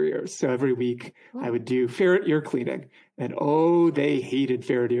buildup in their ears. So every week I would do ferret ear cleaning. And they hated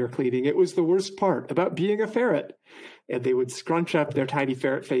ferret ear cleaning. It was the worst part about being a ferret. And they would scrunch up their tiny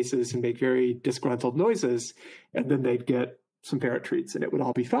ferret faces and make very disgruntled noises. And then they'd get some ferret treats and it would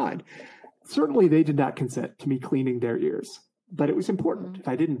all be fine. Certainly they did not consent to me cleaning their ears. But it was important. If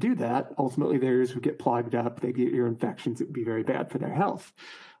I didn't do that, ultimately their ears would get plugged up. They'd get ear infections. It would be very bad for their health.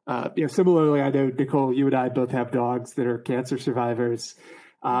 Similarly, I know, Nicole, you and I both have dogs that are cancer survivors.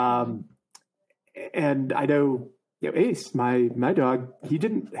 And I know, Ace, my dog, he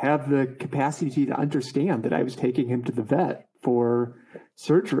didn't have the capacity to understand that I was taking him to the vet for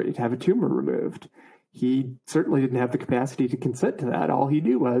surgery to have a tumor removed. He certainly didn't have the capacity to consent to that. All he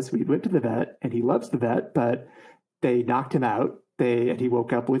knew was we went to the vet, and he loves the vet, but they knocked him out, and he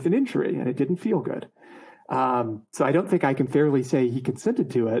woke up with an injury, and it didn't feel good. So I don't think I can fairly say he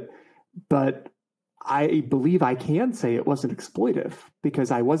consented to it, but I believe I can say it wasn't exploitive,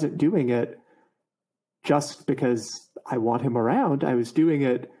 because I wasn't doing it just because I want him around. I was doing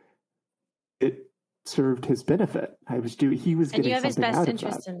it served his benefit. He was getting something out of that. And you have his best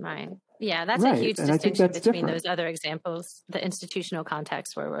interest in mind. Yeah, that's right. A huge distinction between different. Those other examples, the institutional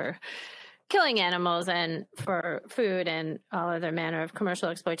context where we're killing animals and for food and all other manner of commercial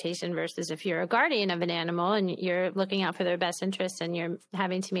exploitation, versus if you're a guardian of an animal and you're looking out for their best interests and you're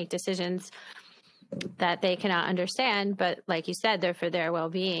having to make decisions that they cannot understand, but like you said, they're for their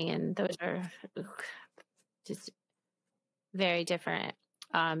well-being, and those are just very different.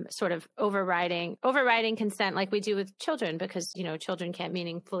 Sort of overriding consent, like we do with children, because children can't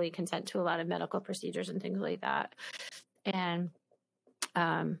meaningfully consent to a lot of medical procedures and things like that. And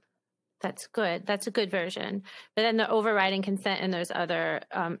that's good. That's a good version. But then the overriding consent in those other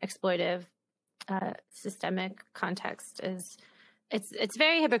exploitive systemic context is it's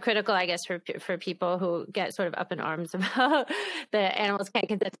very hypocritical, I guess, for people who get sort of up in arms about the animals can't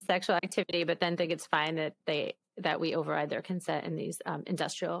consent to sexual activity, but then think it's fine that we override their consent in these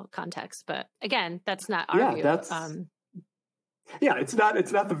industrial contexts. But again, that's not our view. Yeah, it's not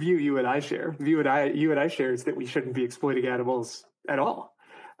the view you and I share. The view you and I share is that we shouldn't be exploiting animals at all.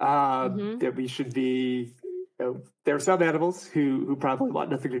 That we should be. There are some animals who probably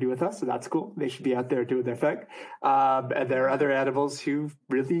want nothing to do with us, so that's cool. They should be out there doing their thing. And there are other animals who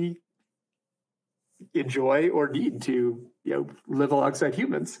really enjoy or need to live alongside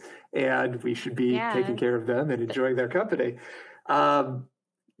humans, and we should be taking care of them and enjoying their company. Some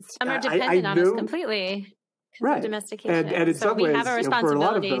are dependent on us completely. Right. Domestication. And in some we ways, have a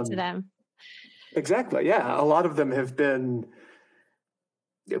responsibility for a lot of to them. Exactly. Yeah. A lot of them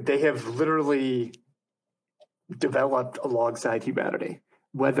they have literally developed alongside humanity.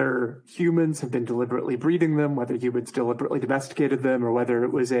 Whether humans have been deliberately breeding them, whether humans deliberately domesticated them, or whether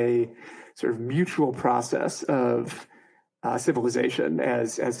it was a sort of mutual process of civilization,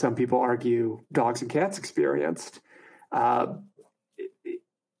 as some people argue dogs and cats experienced.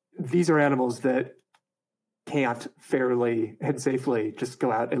 These are animals that can't fairly and safely just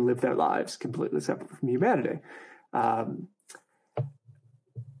go out and live their lives completely separate from humanity. And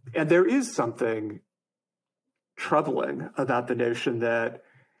there is something troubling about the notion that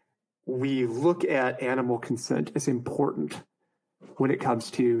we look at animal consent as important when it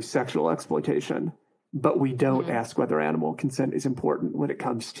comes to sexual exploitation, but we don't ask whether animal consent is important when it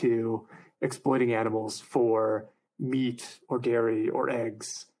comes to exploiting animals for meat or dairy or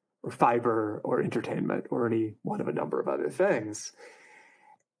eggs or fiber or entertainment or any one of a number of other things.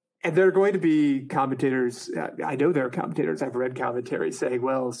 And there are going to be commentators, I know there are commentators, I've read commentaries saying,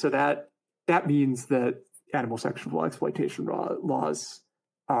 well, so that means that animal sexual exploitation laws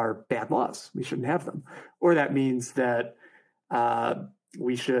are bad laws. We shouldn't have them. Or that means that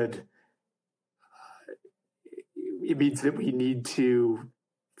we should, it means that we need to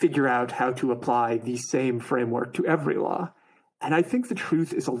figure out how to apply the same framework to every law. And I think the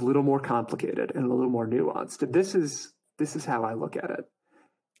truth is a little more complicated and a little more nuanced. And this is how I look at it.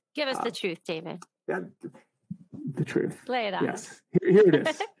 Give us the truth, David. Yeah, the truth. Lay it on. Yes, here it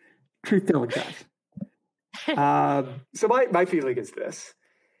is. Truth telling time. So my feeling is this.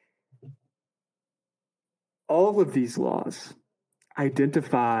 All of these laws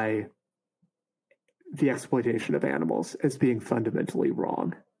identify the exploitation of animals as being fundamentally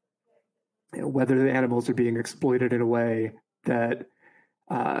wrong. Whether the animals are being exploited in a way that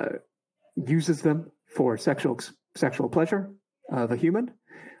uses them for sexual pleasure of a human,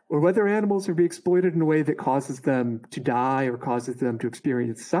 or whether animals are being exploited in a way that causes them to die or causes them to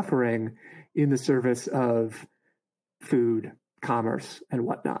experience suffering in the service of food, commerce, and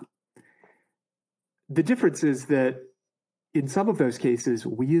whatnot. The difference is that in some of those cases,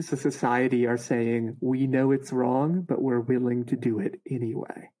 we as a society are saying we know it's wrong, but we're willing to do it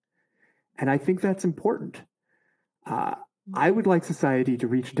anyway. And I think that's important. I would like society to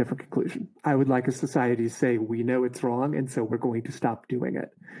reach a different conclusion. I would like a society to say, we know it's wrong, and so we're going to stop doing it.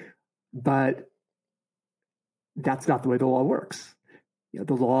 But that's not the way the law works.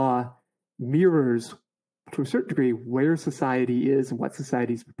 The law mirrors, to a certain degree, where society is and what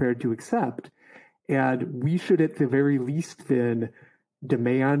society is prepared to accept. And we should, at the very least, then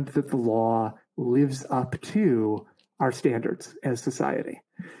demand that the law lives up to our standards as society.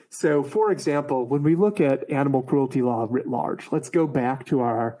 So, for example, when we look at animal cruelty law writ large, let's go back to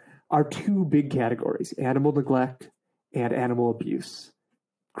our two big categories, animal neglect and animal abuse,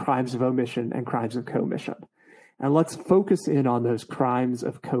 crimes of omission and crimes of commission. And let's focus in on those crimes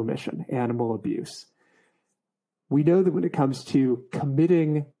of commission, animal abuse. We know that when it comes to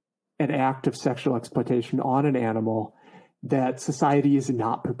committing an act of sexual exploitation on an animal, that society is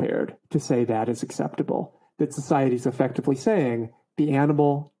not prepared to say that is acceptable, that society is effectively saying the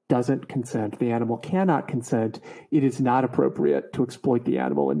animal doesn't consent, the animal cannot consent, it is not appropriate to exploit the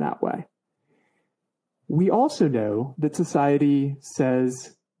animal in that way. We also know that society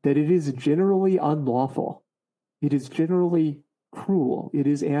says that it is generally unlawful, it is generally cruel, it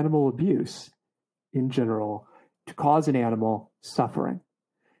is animal abuse in general to cause an animal suffering,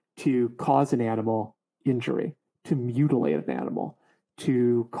 to cause an animal injury, to mutilate an animal,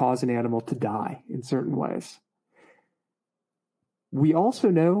 to cause an animal to die in certain ways. We also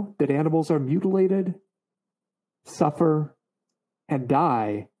know that animals are mutilated, suffer, and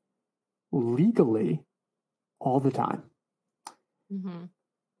die legally all the time. Mm-hmm.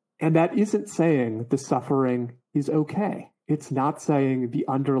 And that isn't saying the suffering is okay. It's not saying the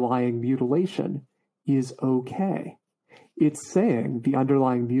underlying mutilation is okay. It's saying the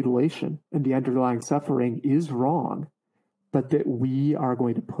underlying mutilation and the underlying suffering is wrong, but that we are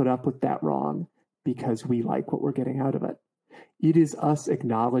going to put up with that wrong because we like what we're getting out of it. It is us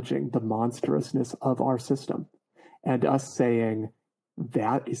acknowledging the monstrousness of our system and us saying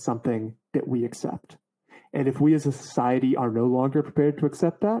that is something that we accept. And if we as a society are no longer prepared to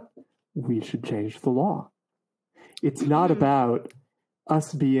accept that, we should change the law. It's not about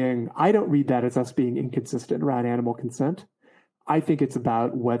us being, I don't read that as us being inconsistent around animal consent. I think it's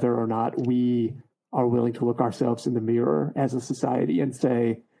about whether or not we are willing to look ourselves in the mirror as a society and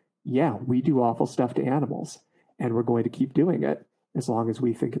say, yeah, we do awful stuff to animals, and we're going to keep doing it as long as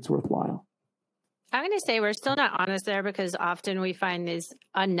we think it's worthwhile. I'm going to say we're still not honest there because often we find these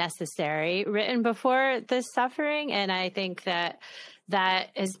unnecessary written before this suffering. And I think that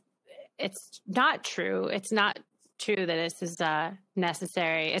it's not true. It's not true that this is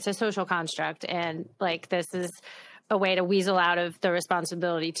necessary. It's a social construct. And like, this is a way to weasel out of the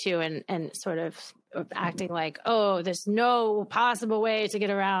responsibility too, and sort of acting like, oh, there's no possible way to get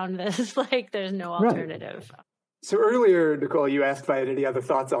around this. Like there's no alternative. Right. So earlier, Nicole, you asked if I had any other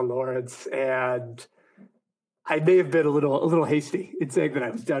thoughts on Lawrence, and I may have been a little hasty in saying that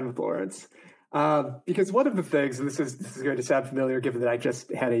I was done with Lawrence, because one of the things, and this is going to sound familiar, given that I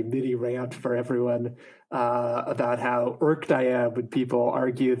just had a mini rant for everyone about how irked I am when people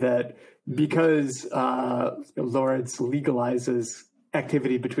argue that because Lawrence legalizes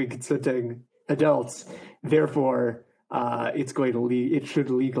activity between consenting adults, therefore it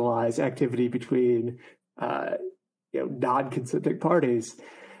should legalize activity between non-consenting parties.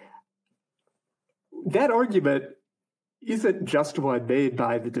 That argument isn't just one made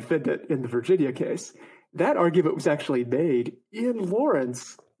by the defendant in the Virginia case. That argument was actually made in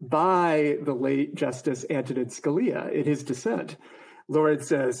Lawrence by the late Justice Antonin Scalia in his dissent. Lawrence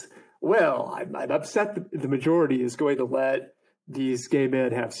says, well, I'm upset the majority is going to let these gay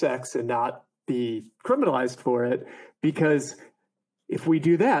men have sex and not be criminalized for it, because if we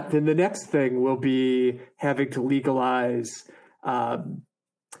do that, then the next thing will be having to legalize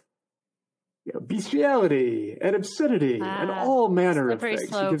bestiality and obscenity and all manner of things.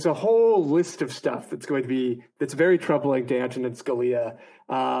 He gives a whole list of stuff that's very troubling to Antonin Scalia,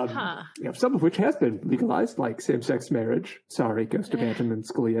 some of which has been legalized, like same-sex marriage. Sorry, Ghost of Antonin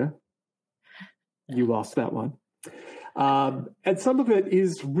Scalia. You lost that one. And some of it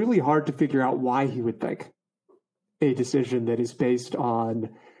is really hard to figure out why he would think a decision that is based on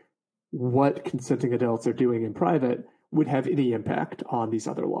what consenting adults are doing in private would have any impact on these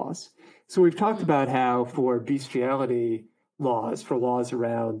other laws. So we've talked about how for bestiality laws, for laws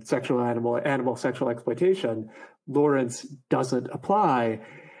around animal sexual exploitation, Lawrence doesn't apply.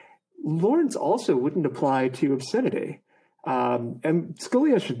 Lawrence also wouldn't apply to obscenity. And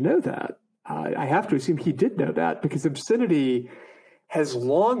Scalia should know that. I have to assume he did know that, because obscenity has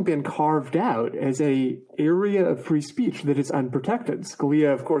long been carved out as an area of free speech that is unprotected.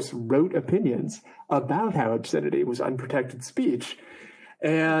 Scalia, of course, wrote opinions about how obscenity was unprotected speech.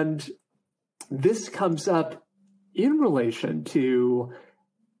 And this comes up in relation to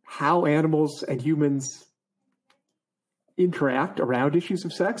how animals and humans interact around issues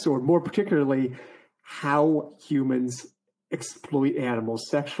of sex, or more particularly, how humans exploit animals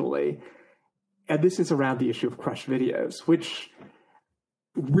sexually. And this is around the issue of crush videos, which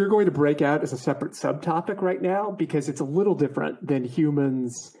we're going to break out as a separate subtopic right now, because it's a little different than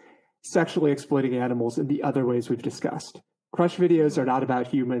humans sexually exploiting animals in the other ways we've discussed. Crush videos are not about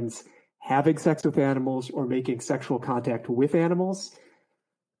humans having sex with animals or making sexual contact with animals.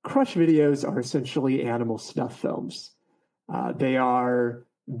 Crush videos are essentially animal snuff films. They are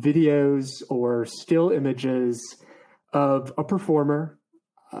videos or still images of a performer,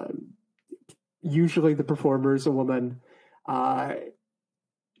 usually the performer is a woman,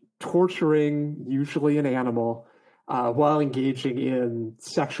 torturing usually an animal while engaging in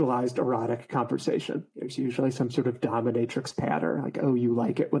sexualized erotic conversation. There's usually some sort of dominatrix pattern, like, oh, you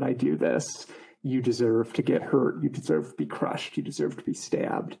like it when I do this. You deserve to get hurt. You deserve to be crushed. You deserve to be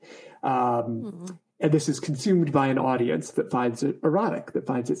stabbed. And this is consumed by an audience that finds it erotic, that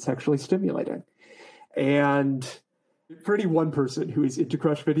finds it sexually stimulating. And for any one person who is into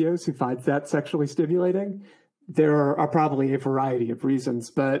crush videos who finds that sexually stimulating, there are probably a variety of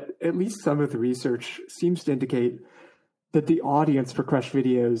reasons, but at least some of the research seems to indicate that the audience for crush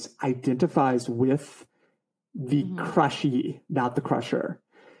videos identifies with the crushee, not the crusher.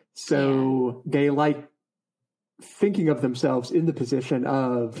 So they like thinking of themselves in the position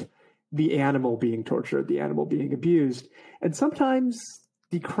of the animal being tortured, the animal being abused. And sometimes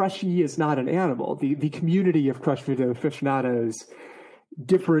the crushee is not an animal. The community of crush video aficionados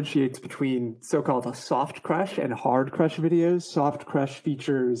differentiates between so-called a soft crush and hard crush videos. Soft crush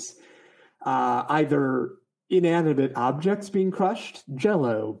features either inanimate objects being crushed,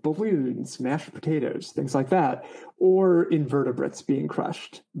 jello, balloons, mashed potatoes, things like that, or invertebrates being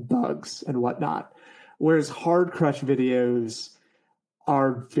crushed, bugs and whatnot. Whereas hard crush videos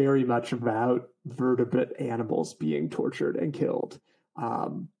are very much about vertebrate animals being tortured and killed.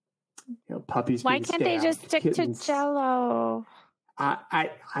 Puppies Why being can't they just stabbed, stick kittens. to Jell-O?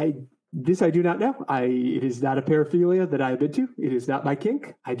 This I do not know. It is not a paraphilia that I am into. It is not my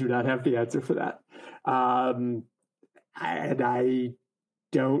kink. I do not have the answer for that. And I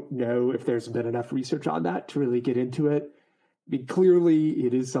don't know if there's been enough research on that to really get into it. I mean, clearly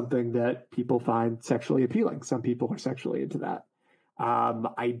it is something that people find sexually appealing. Some people are sexually into that.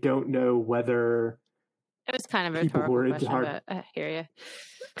 I don't know whether it was kind of a people who are into question, hard. but I hear you.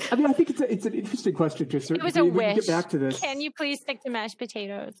 I mean, I think it's an interesting question to a certain It was a degree. We wish. can get back to this. Can you please stick to mashed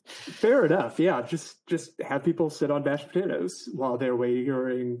potatoes? Fair enough. Yeah, just have people sit on mashed potatoes while they're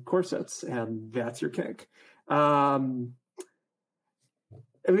wearing corsets, and that's your kink. I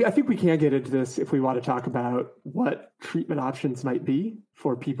think we can get into this if we want to talk about what treatment options might be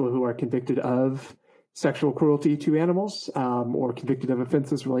for people who are convicted of sexual cruelty to animals or convicted of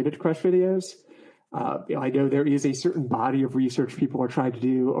offenses related to crush videos. I know there is a certain body of research people are trying to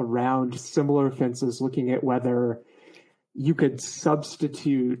do around similar offenses, looking at whether you could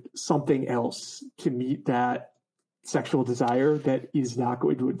substitute something else to meet that sexual desire that is not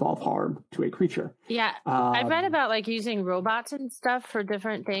going to involve harm to a creature. Yeah. I've read about like using robots and stuff for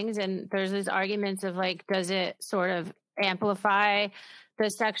different things. And there's these arguments of like, does it sort of amplify the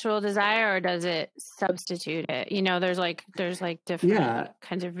sexual desire or does it substitute it? You know, there's like different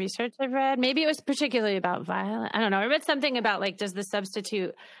kinds of research I've read. Maybe it was particularly about violence. I don't know. I read something about like, does the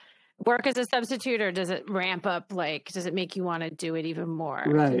substitute work as a substitute or does it ramp up? Like, does it make you want to do it even more?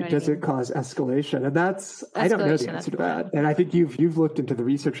 Right. You know does it cause escalation? And I don't know the answer to that. And I think you've looked into the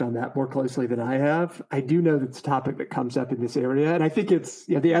research on that more closely than I have. I do know that's a topic that comes up in this area. And I think it's,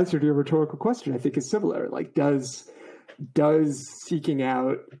 the answer to your rhetorical question, I think is similar. Like, does seeking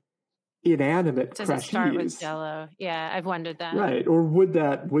out inanimate does crushes it start with Jell-O? Yeah, I've wondered that. Right. Or would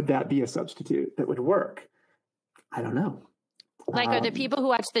that be a substitute that would work? I don't know. Like, are the people who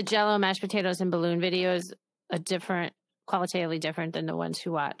watch the Jell-O, mashed potatoes, and balloon videos qualitatively different than the ones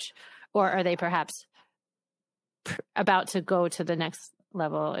who watch? Or are they perhaps about to go to the next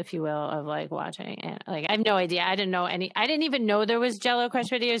level, if you will, of like watching? And like, I have no idea. I didn't even know there was Jell-O crush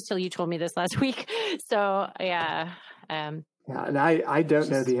videos till you told me this last week. So yeah. And I don't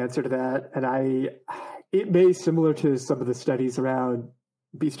know the answer to that. And it may, similar to some of the studies around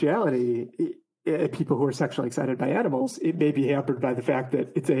bestiality, people who are sexually excited by animals, it may be hampered by the fact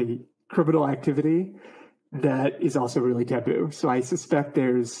that it's a criminal activity that is also really taboo. So I suspect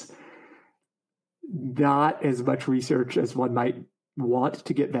there's not as much research as one might want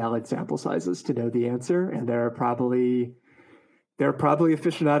to get valid sample sizes to know the answer. And there are probably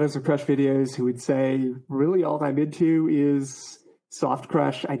aficionados of crush videos who would say, really all I'm into is soft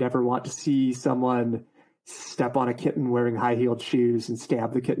crush. I never want to see someone step on a kitten wearing high-heeled shoes and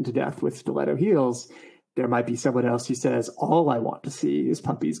stab the kitten to death with stiletto heels. There might be someone else who says, all I want to see is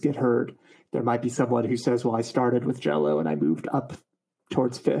puppies get hurt. There might be someone who says, well, I started with Jell-O and I moved up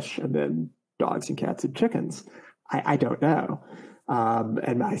towards fish and then dogs and cats and chickens. I don't know.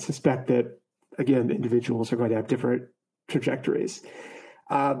 And I suspect that, again, individuals are going to have different trajectories.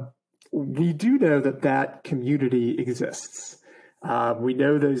 We do know that community exists. We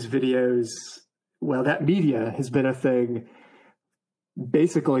know those videos. Well, that media has been a thing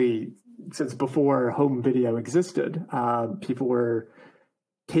basically since before home video existed. People were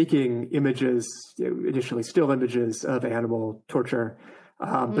taking images, initially still images of animal torture,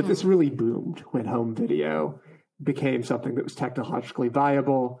 but this really boomed when home video became something that was technologically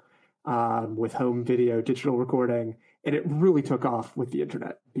viable with home video digital recording. And it really took off with the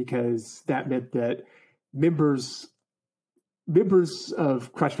internet because that meant that members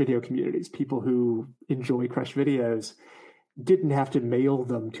of crush video communities, people who enjoy crush videos, didn't have to mail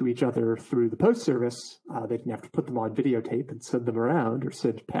them to each other through the post service. They didn't have to put them on videotape and send them around or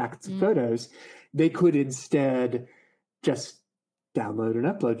send packets of photos. They could instead just download and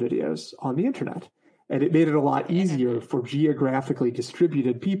upload videos on the internet. And it made it a lot easier for geographically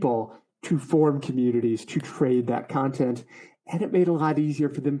distributed people to form communities, to trade that content. And it made it a lot easier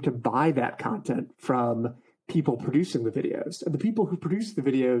for them to buy that content from people producing the videos. And the people who produce the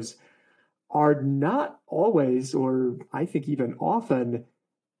videos are not always, or I think even often,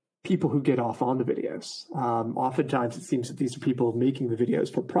 people who get off on the videos. Oftentimes it seems that these are people making the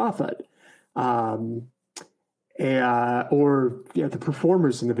videos for profit. Or the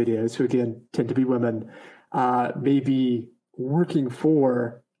performers in the videos, who again tend to be women, may be working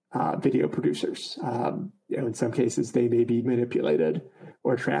for video producers. In some cases, they may be manipulated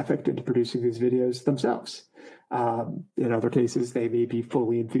or trafficked into producing these videos themselves. In other cases, they may be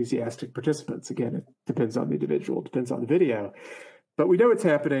fully enthusiastic participants. Again, it depends on the individual, depends on the video. But we know it's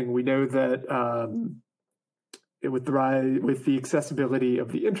happening. We know that with the accessibility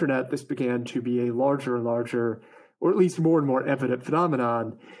of the internet, this began to be a larger and larger, or at least more and more evident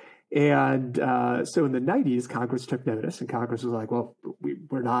phenomenon. And so in the 90s, Congress took notice, and Congress was like, well,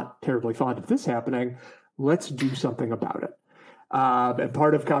 we're not terribly fond of this happening. Let's do something about it. And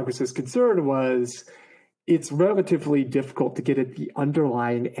part of Congress's concern was it's relatively difficult to get at the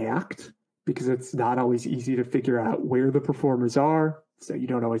underlying act because it's not always easy to figure out where the performers are. So you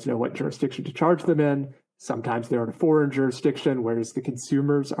don't always know what jurisdiction to charge them in. Sometimes they're in a foreign jurisdiction, whereas the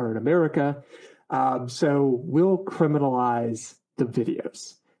consumers are in America. So we'll criminalize the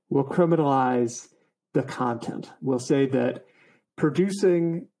videos. We'll criminalize the content. We'll say that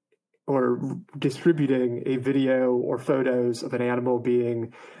producing or distributing a video or photos of an animal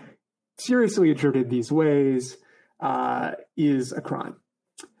being seriously injured in these ways is a crime.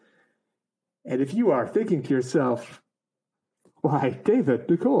 And if you are thinking to yourself, why, David,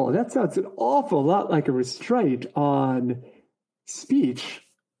 Nicole, that sounds an awful lot like a restraint on speech.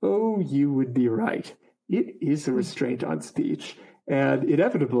 Oh, you would be right. It is a restraint on speech. And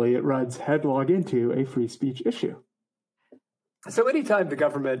inevitably, it runs headlong into a free speech issue. So anytime the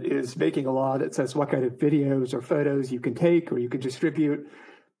government is making a law that says what kind of videos or photos you can take or you can distribute,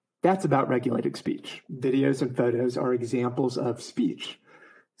 that's about regulating speech. Videos and photos are examples of speech.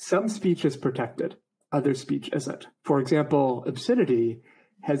 Some speech is protected, other speech isn't. For example, obscenity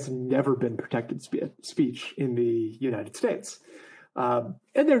has never been protected speech in the United States. And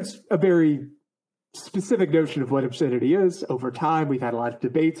there's a very specific notion of what obscenity is. Over time, we've had a lot of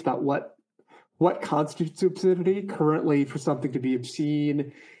debates about what constitutes obscenity. Currently, for something to be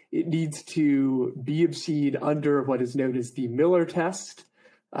obscene, it needs to be obscene under what is known as the Miller test,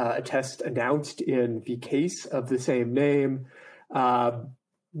 a test announced in the case of the same name.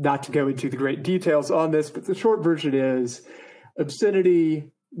 Not to go into the great details on this, but the short version is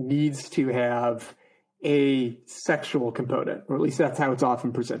obscenity needs to have a sexual component, or at least that's how it's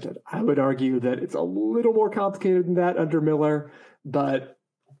often presented. I would argue that it's a little more complicated than that under Miller, but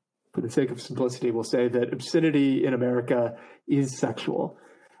for the sake of simplicity, we'll say that obscenity in America is sexual.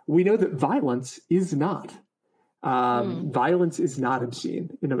 We know that violence is not. Violence is not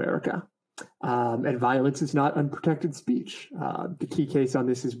obscene in America. And violence is not unprotected speech. The key case on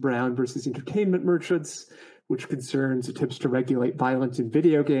this is Brown versus Entertainment Merchants, which concerns attempts to regulate violence in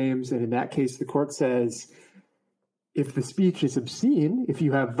video games. And in that case, the court says, if the speech is obscene, if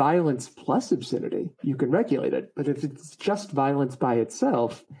you have violence plus obscenity, you can regulate it. But if it's just violence by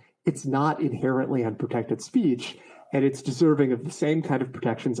itself, it's not inherently unprotected speech, and it's deserving of the same kind of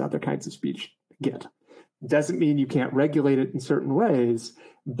protections other kinds of speech get. Doesn't mean you can't regulate it in certain ways,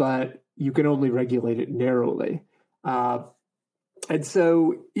 but you can only regulate it narrowly. And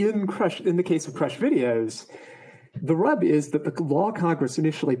so in the case of Crush videos, the rub is that the law Congress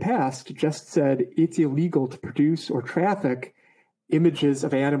initially passed just said it's illegal to produce or traffic images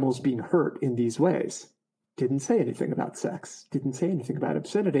of animals being hurt in these ways. Didn't say anything about sex, didn't say anything about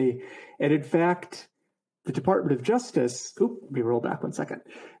obscenity. And in fact, the Department of Justice, let me roll back 1 second,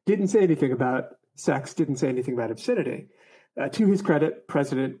 didn't say anything about sex, didn't say anything about obscenity. To his credit,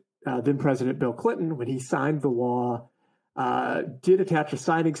 then President Bill Clinton, when he signed the law, did attach a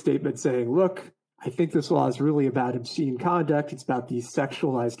signing statement saying, look, I think this law is really about obscene conduct. It's about these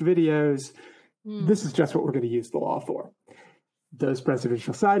sexualized videos. This is just what we're going to use the law for. Those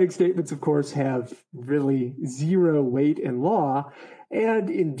presidential signing statements, of course, have really zero weight in law. And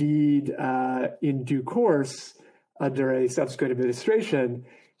indeed, in due course, under a subsequent administration,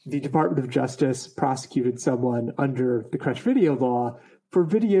 the Department of Justice prosecuted someone under the Crush video law for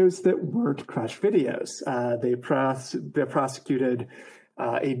videos that weren't Crush videos. They prosecuted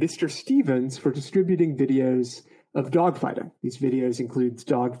a Mr. Stevens for distributing videos of dogfighting. These videos include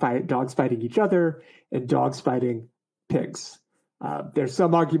dogs fighting each other and dogs fighting pigs. There's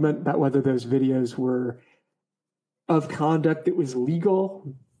some argument about whether those videos were of conduct that was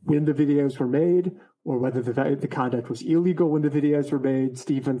legal when the videos were made, or whether the conduct was illegal when the videos were made.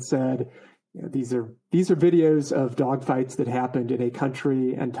 Stevens said, these are videos of dogfights that happened in a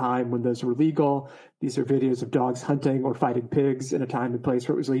country and time when those were legal. These are videos of dogs hunting or fighting pigs in a time and place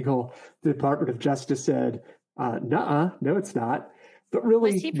where it was legal. The Department of Justice said, no, it's not. But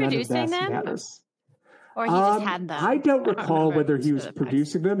really, was he none of producing that them? matters. Or he just had them? I don't recall whether he was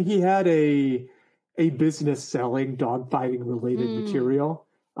producing them. He had a business selling dogfighting related material.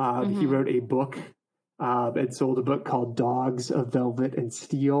 He wrote a book and sold a book called Dogs of Velvet and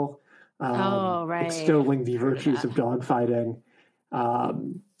Steel. Extolling the virtues of dogfighting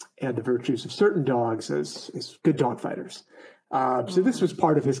and the virtues of certain dogs as good dogfighters. So this was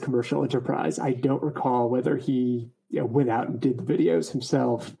part of his commercial enterprise. I don't recall whether he went out and did the videos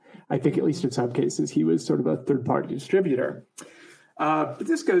himself. I think at least in some cases he was sort of a third-party distributor. But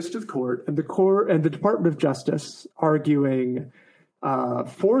this goes to the court, and the Department of Justice, arguing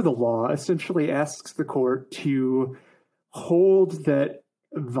for the law, essentially asks the court to hold that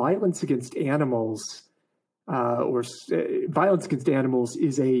violence against animals is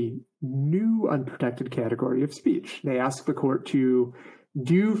a new unprotected category of speech. They ask the court to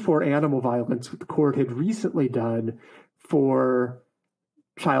do for animal violence what the court had recently done for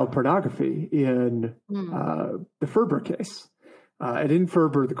child pornography in the Ferber case. And in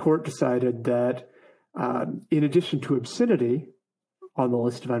Ferber, the court decided that in addition to obscenity on the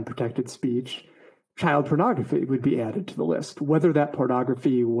list of unprotected speech, child pornography would be added to the list, whether that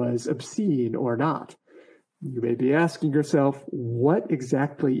pornography was obscene or not. You may be asking yourself, what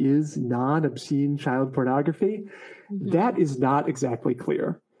exactly is non-obscene child pornography? That is not exactly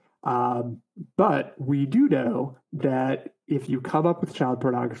clear. But we do know that if you come up with child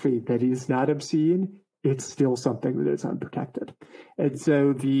pornography that is not obscene, it's still something that is unprotected. And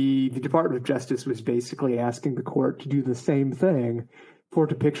so the Department of Justice was basically asking the court to do the same thing for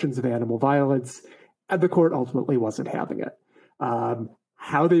depictions of animal violence, and the court ultimately wasn't having it.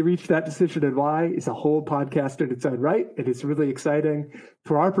 How they reached that decision and why is a whole podcast in its own right. It is really exciting.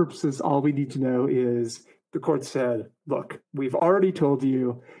 For our purposes, all we need to know is the court said, look, we've already told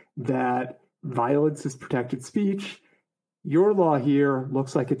you that violence is protected speech. Your law here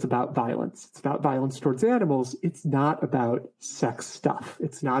looks like it's about violence. It's about violence towards animals. It's not about sex stuff.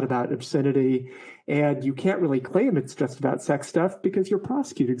 It's not about obscenity. And you can't really claim it's just about sex stuff because you're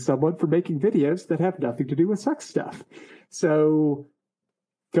prosecuting someone for making videos that have nothing to do with sex stuff. So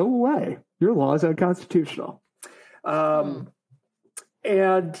go away. Your law is unconstitutional. And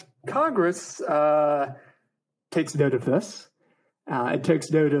Congress takes note of this. It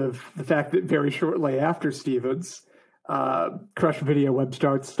takes note of the fact that very shortly after Stevens, crush video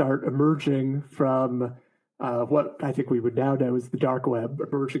websites start emerging from what I think we would now know as the dark web,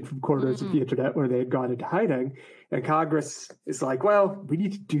 emerging from corners of the internet where they had gone into hiding. And Congress is like, well, we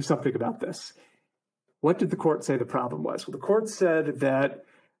need to do something about this. What did the court say the problem was? Well, the court said that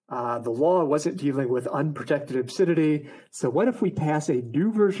the law wasn't dealing with unprotected obscenity. So what if we pass a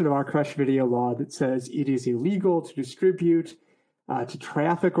new version of our crush video law that says it is illegal to distribute, to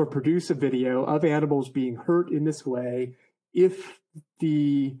traffic or produce a video of animals being hurt in this way if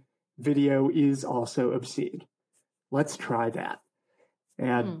the video is also obscene? Let's try that.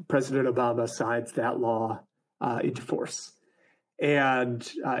 And President Obama signs that law into force. And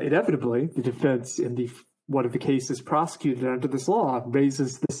inevitably, the defense in one of the cases prosecuted under this law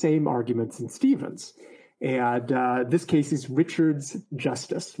raises the same arguments in Stevens. And this case is Richard's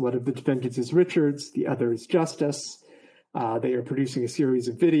Justice. One of the defendants is Richards, the other is Justice. They are producing a series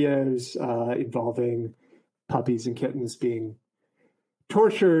of videos involving puppies and kittens being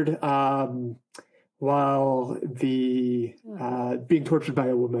tortured while being tortured by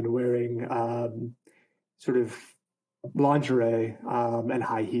a woman wearing sort of lingerie and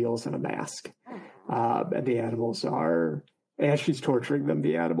high heels and a mask. And the animals are, as she's torturing them,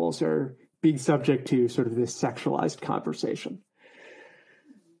 the animals are being subject to sort of this sexualized conversation.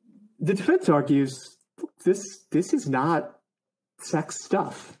 The defense argues this is not sex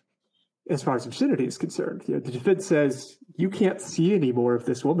stuff as far as obscenity is concerned. The defense says you can't see any more of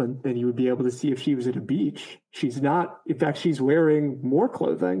this woman than you would be able to see if she was at a beach. She's not. In fact, she's wearing more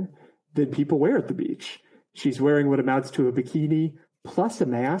clothing than people wear at the beach. She's wearing what amounts to a bikini plus a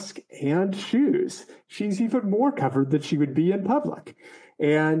mask and shoes. She's even more covered than she would be in public.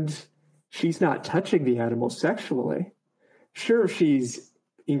 And she's not touching the animal sexually. Sure, she's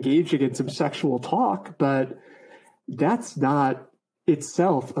engaging in some sexual talk, but that's not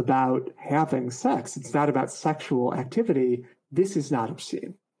itself about having sex. It's not about sexual activity. This is not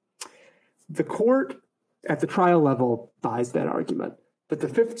obscene. The court at the trial level buys that argument, but the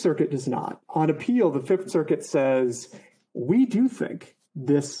Fifth Circuit does not. On appeal, the Fifth Circuit says, we do think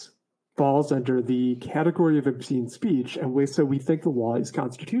this falls under the category of obscene speech, and so we think the law is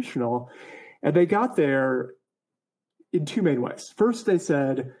constitutional. And they got there in two main ways. First, they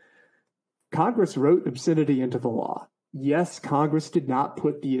said, Congress wrote obscenity into the law. Yes, Congress did not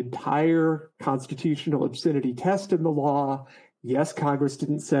put the entire constitutional obscenity test in the law. Yes, Congress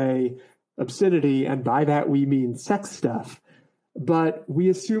didn't say obscenity, and by that we mean sex stuff. But we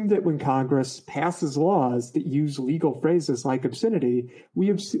assume that when Congress passes laws that use legal phrases like obscenity, we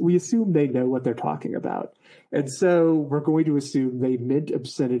assume they know what they're talking about. And so we're going to assume they meant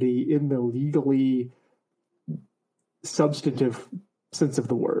obscenity in the legally substantive sense of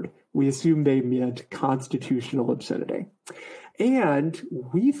the word. We assume they meant constitutional obscenity. And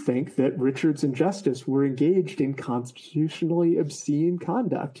we think that Richards and Justice were engaged in constitutionally obscene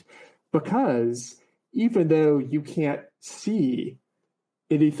conduct because even though you can't see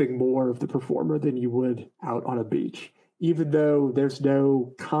anything more of the performer than you would out on a beach, even though there's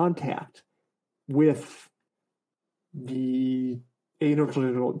no contact with the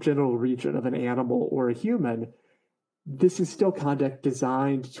anal genital region of an animal or a human, this is still conduct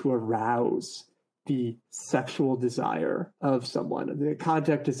designed to arouse the sexual desire of someone. The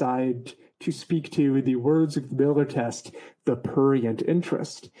conduct designed to speak to, in the words of the Miller test, the prurient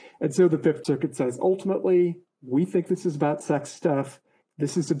interest. And so the Fifth Circuit says, ultimately, we think this is about sex stuff.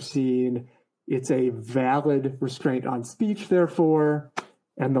 This is obscene. It's a valid restraint on speech, therefore,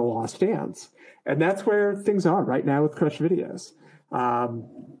 and the law stands. And that's where things are right now with Crush videos.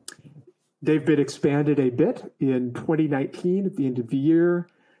 They've been expanded a bit in 2019 at the end of the year.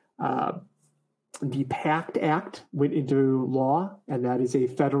 The PACT Act went into law, and that is a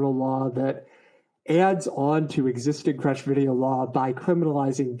federal law that adds on to existing Crush video law by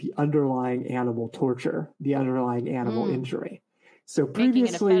criminalizing the underlying animal torture, the underlying animal injury. So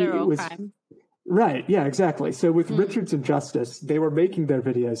previously it was crime. Right. Yeah, exactly. So with Richards and Justice, they were making their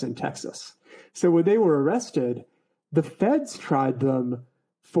videos in Texas. So when they were arrested, the feds tried them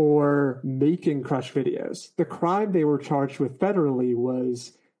for making Crush videos. The crime they were charged with federally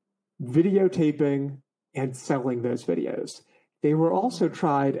was videotaping and selling those videos. They were also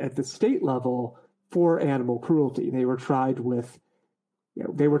tried at the state level for animal cruelty. They were tried with,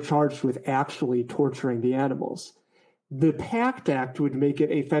 they were charged with actually torturing the animals. The PACT Act would make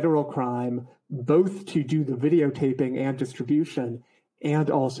it a federal crime both to do the videotaping and distribution and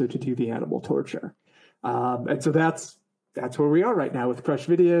also to do the animal torture. And so that's where we are right now with Crush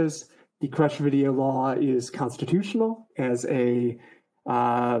videos. The Crush video law is constitutional as a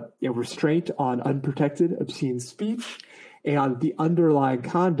restraint on unprotected, obscene speech, and the underlying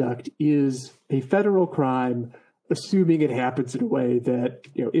conduct is a federal crime, assuming it happens in a way that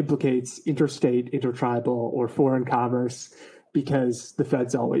implicates interstate, intertribal, or foreign commerce, because the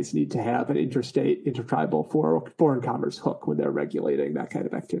feds always need to have an interstate, intertribal, foreign commerce hook when they're regulating that kind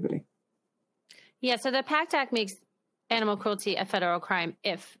of activity. Yeah, so the PACT Act makes animal cruelty a federal crime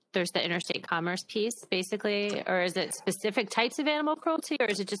if there's the interstate commerce piece, basically, or is it specific types of animal cruelty, or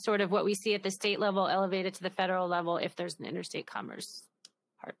is it just sort of what we see at the state level elevated to the federal level if there's an interstate commerce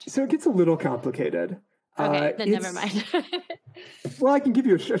part? So it gets a little complicated. Okay, then never mind. Well, I can give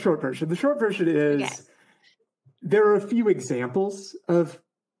you a short version. The short version is there are a few examples of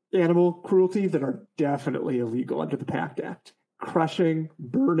animal cruelty that are definitely illegal under the PACT Act. Crushing,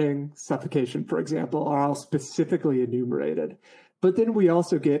 burning, suffocation, for example, are all specifically enumerated. But then we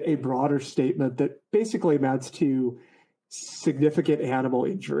also get a broader statement that basically amounts to significant animal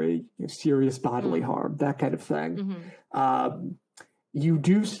injury, serious bodily harm, that kind of thing. You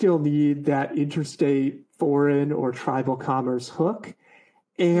do still need that interstate, foreign, or tribal commerce hook.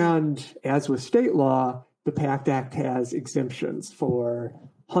 And as with state law, the PACT Act has exemptions for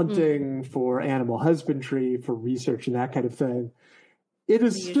hunting, for animal husbandry, for research, and that kind of thing. It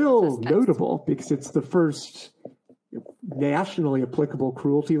is still notable because it's the first nationally applicable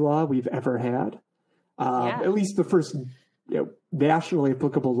cruelty law we've ever had. At least the first nationally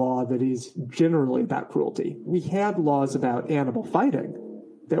applicable law that is generally about cruelty. We had laws about animal fighting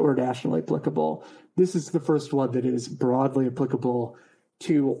that were nationally applicable. This is the first one that is broadly applicable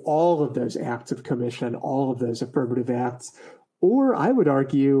to all of those acts of commission, all of those affirmative acts, or I would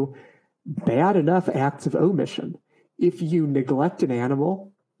argue bad enough acts of omission. If you neglect an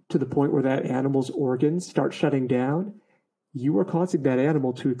animal to the point where that animal's organs start shutting down, you are causing that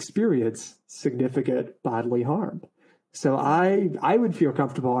animal to experience significant bodily harm. So I would feel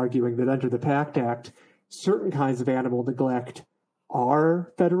comfortable arguing that under the PACT Act, certain kinds of animal neglect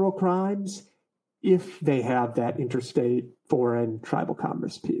are federal crimes if they have that interstate, foreign, tribal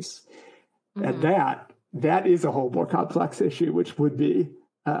commerce piece. And that is a whole more complex issue, which would be,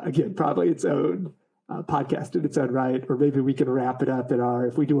 again, probably its own podcast in its own right, or maybe we can wrap it up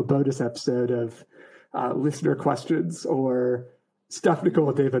if we do a bonus episode of listener questions or stuff Nicole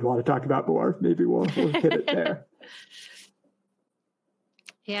and David want to talk about more. Maybe we'll hit it there.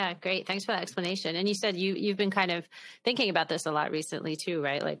 Yeah, great. Thanks for that explanation. And you said you've been kind of thinking about this a lot recently too,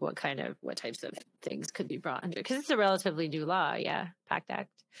 right? Like what types of things could be brought under, because it's a relatively new law. Yeah. PACT Act.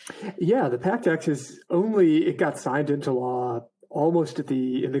 Yeah. The PACT Act it got signed into law almost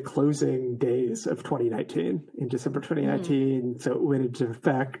in the closing days of 2019, in December 2019. So it went into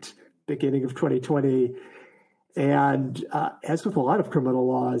effect beginning of 2020. And as with a lot of criminal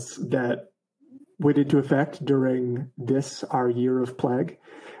laws that went into effect during this, our year of plague.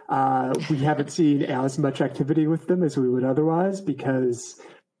 We haven't seen as much activity with them as we would otherwise because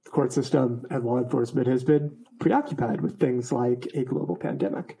the court system and law enforcement has been preoccupied with things like a global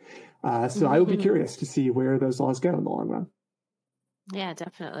pandemic. So I will be curious to see where those laws go in the long run. Yeah,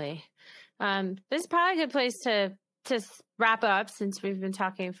 definitely. This is probably a good place to wrap up since we've been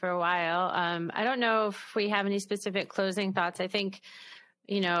talking for a while. I don't know if we have any specific closing thoughts. I think,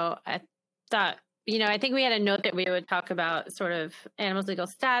 I think we had a note that we would talk about sort of animals' legal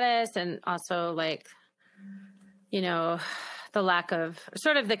status and also the lack of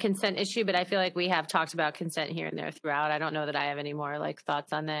sort of the consent issue, but I feel like we have talked about consent here and there throughout. I don't know that I have any more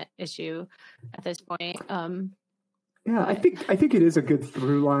thoughts on that issue at this point. Yeah, I think it is a good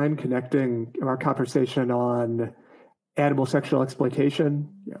through line connecting our conversation on animal sexual exploitation,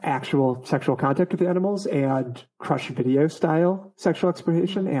 actual sexual contact with animals, and crush video style sexual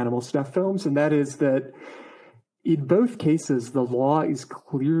exploitation, animal snuff films. And that is that in both cases, the law is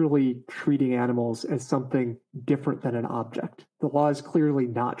clearly treating animals as something different than an object. The law is clearly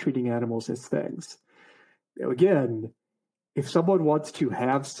not treating animals as things. Again, if someone wants to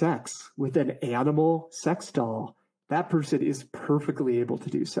have sex with an animal sex doll, that person is perfectly able to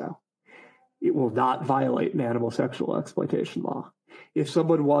do so. It will not violate an animal sexual exploitation law. If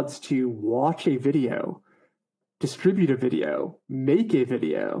someone wants to watch a video, distribute a video, make a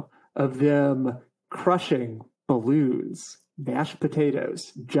video of them crushing balloons, mashed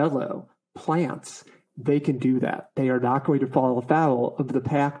potatoes, Jell-O, plants, they can do that. They are not going to fall afoul of the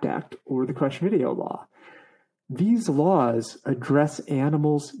PACT Act or the crush video law. These laws address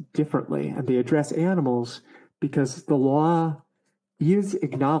animals differently, and they address animals because the law is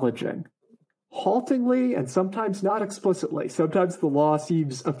acknowledging, haltingly and sometimes not explicitly. Sometimes the law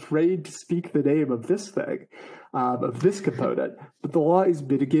seems afraid to speak the name of this thing, of this component, but the law is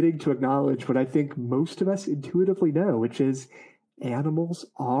beginning to acknowledge what I think most of us intuitively know, which is animals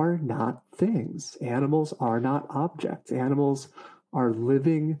are not things. Animals are not objects. Animals are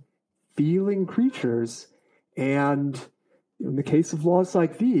living, feeling creatures. And in the case of laws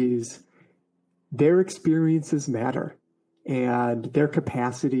like these, their experiences matter and their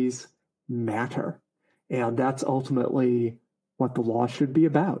capacities matter. And that's ultimately what the law should be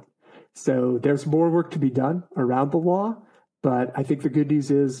about. So there's more work to be done around the law, but I think the good news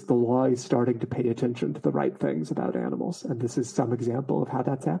is the law is starting to pay attention to the right things about animals. And this is some example of how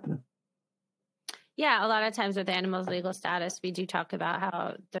that's happening. Yeah, a lot of times with animals' legal status, we do talk about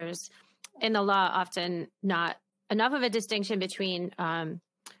how there's in the law often not enough of a distinction between,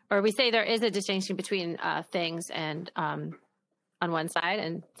 or we say there is a distinction between things and on one side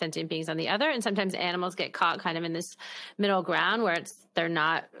and sentient beings on the other. And sometimes animals get caught kind of in this middle ground where they're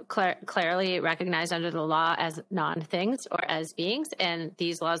not clearly recognized under the law as non-things or as beings. And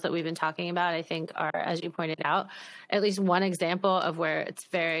these laws that we've been talking about, I think, are, as you pointed out, at least one example of where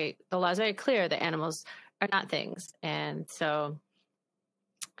the law is very clear that animals are not things. And so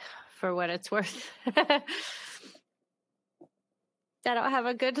for what it's worth, I don't have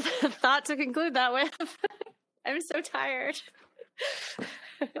a good thought to conclude that with. I'm so tired.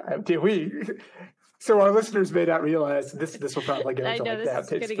 So our listeners may not realize this will probably go to that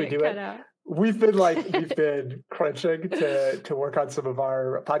pace we do it. Out. We've been crunching to work on some of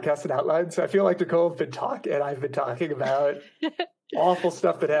our podcasts and outlines. So I feel like Nicole has been talking, and I've been talking about awful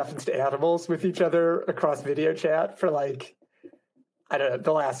stuff that happens to animals with each other across video chat for I don't know,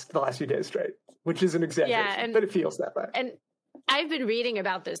 the last few days straight, which is an exaggeration, but it feels that way. And I've been reading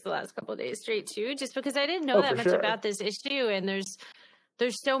about this the last couple of days straight too, just because I didn't know that much about this issue. And there's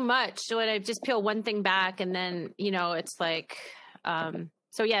so much. So when I just peel one thing back and then, it's like,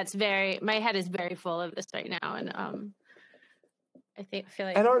 so yeah, my head is very full of this right now. And I feel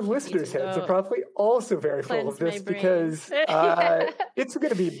like, and our listeners' heads are probably also very full of this because it's going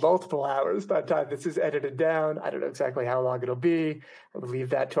to be multiple hours by the time this is edited down. I don't know exactly how long it'll be. I will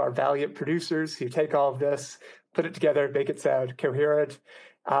leave that to our valiant producers who take all of this, put it together, make it sound coherent.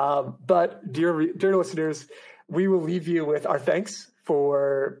 But dear listeners, we will leave you with our thanks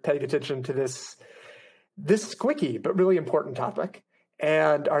for paying attention to this squicky but really important topic.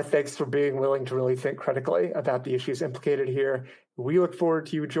 And our thanks for being willing to really think critically about the issues implicated here. We look forward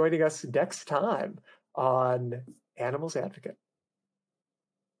to you joining us next time on Animals Advocate.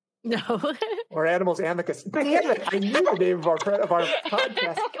 No. Or Animals Amicus. Damn it, I knew the name of our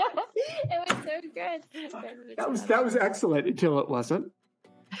podcast. It was so good. That was excellent until it wasn't.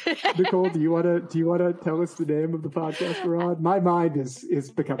 Nicole, do you want to tell us the name of the podcast we're on? My mind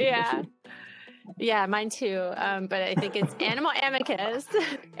is becoming mushy. Yeah, mine too. But I think it's Animal Amicus.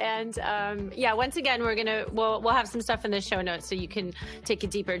 And once again, we'll have some stuff in the show notes so you can take a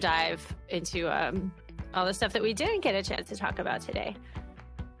deeper dive into all the stuff that we didn't get a chance to talk about today.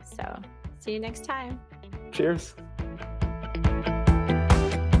 So see you next time. Cheers.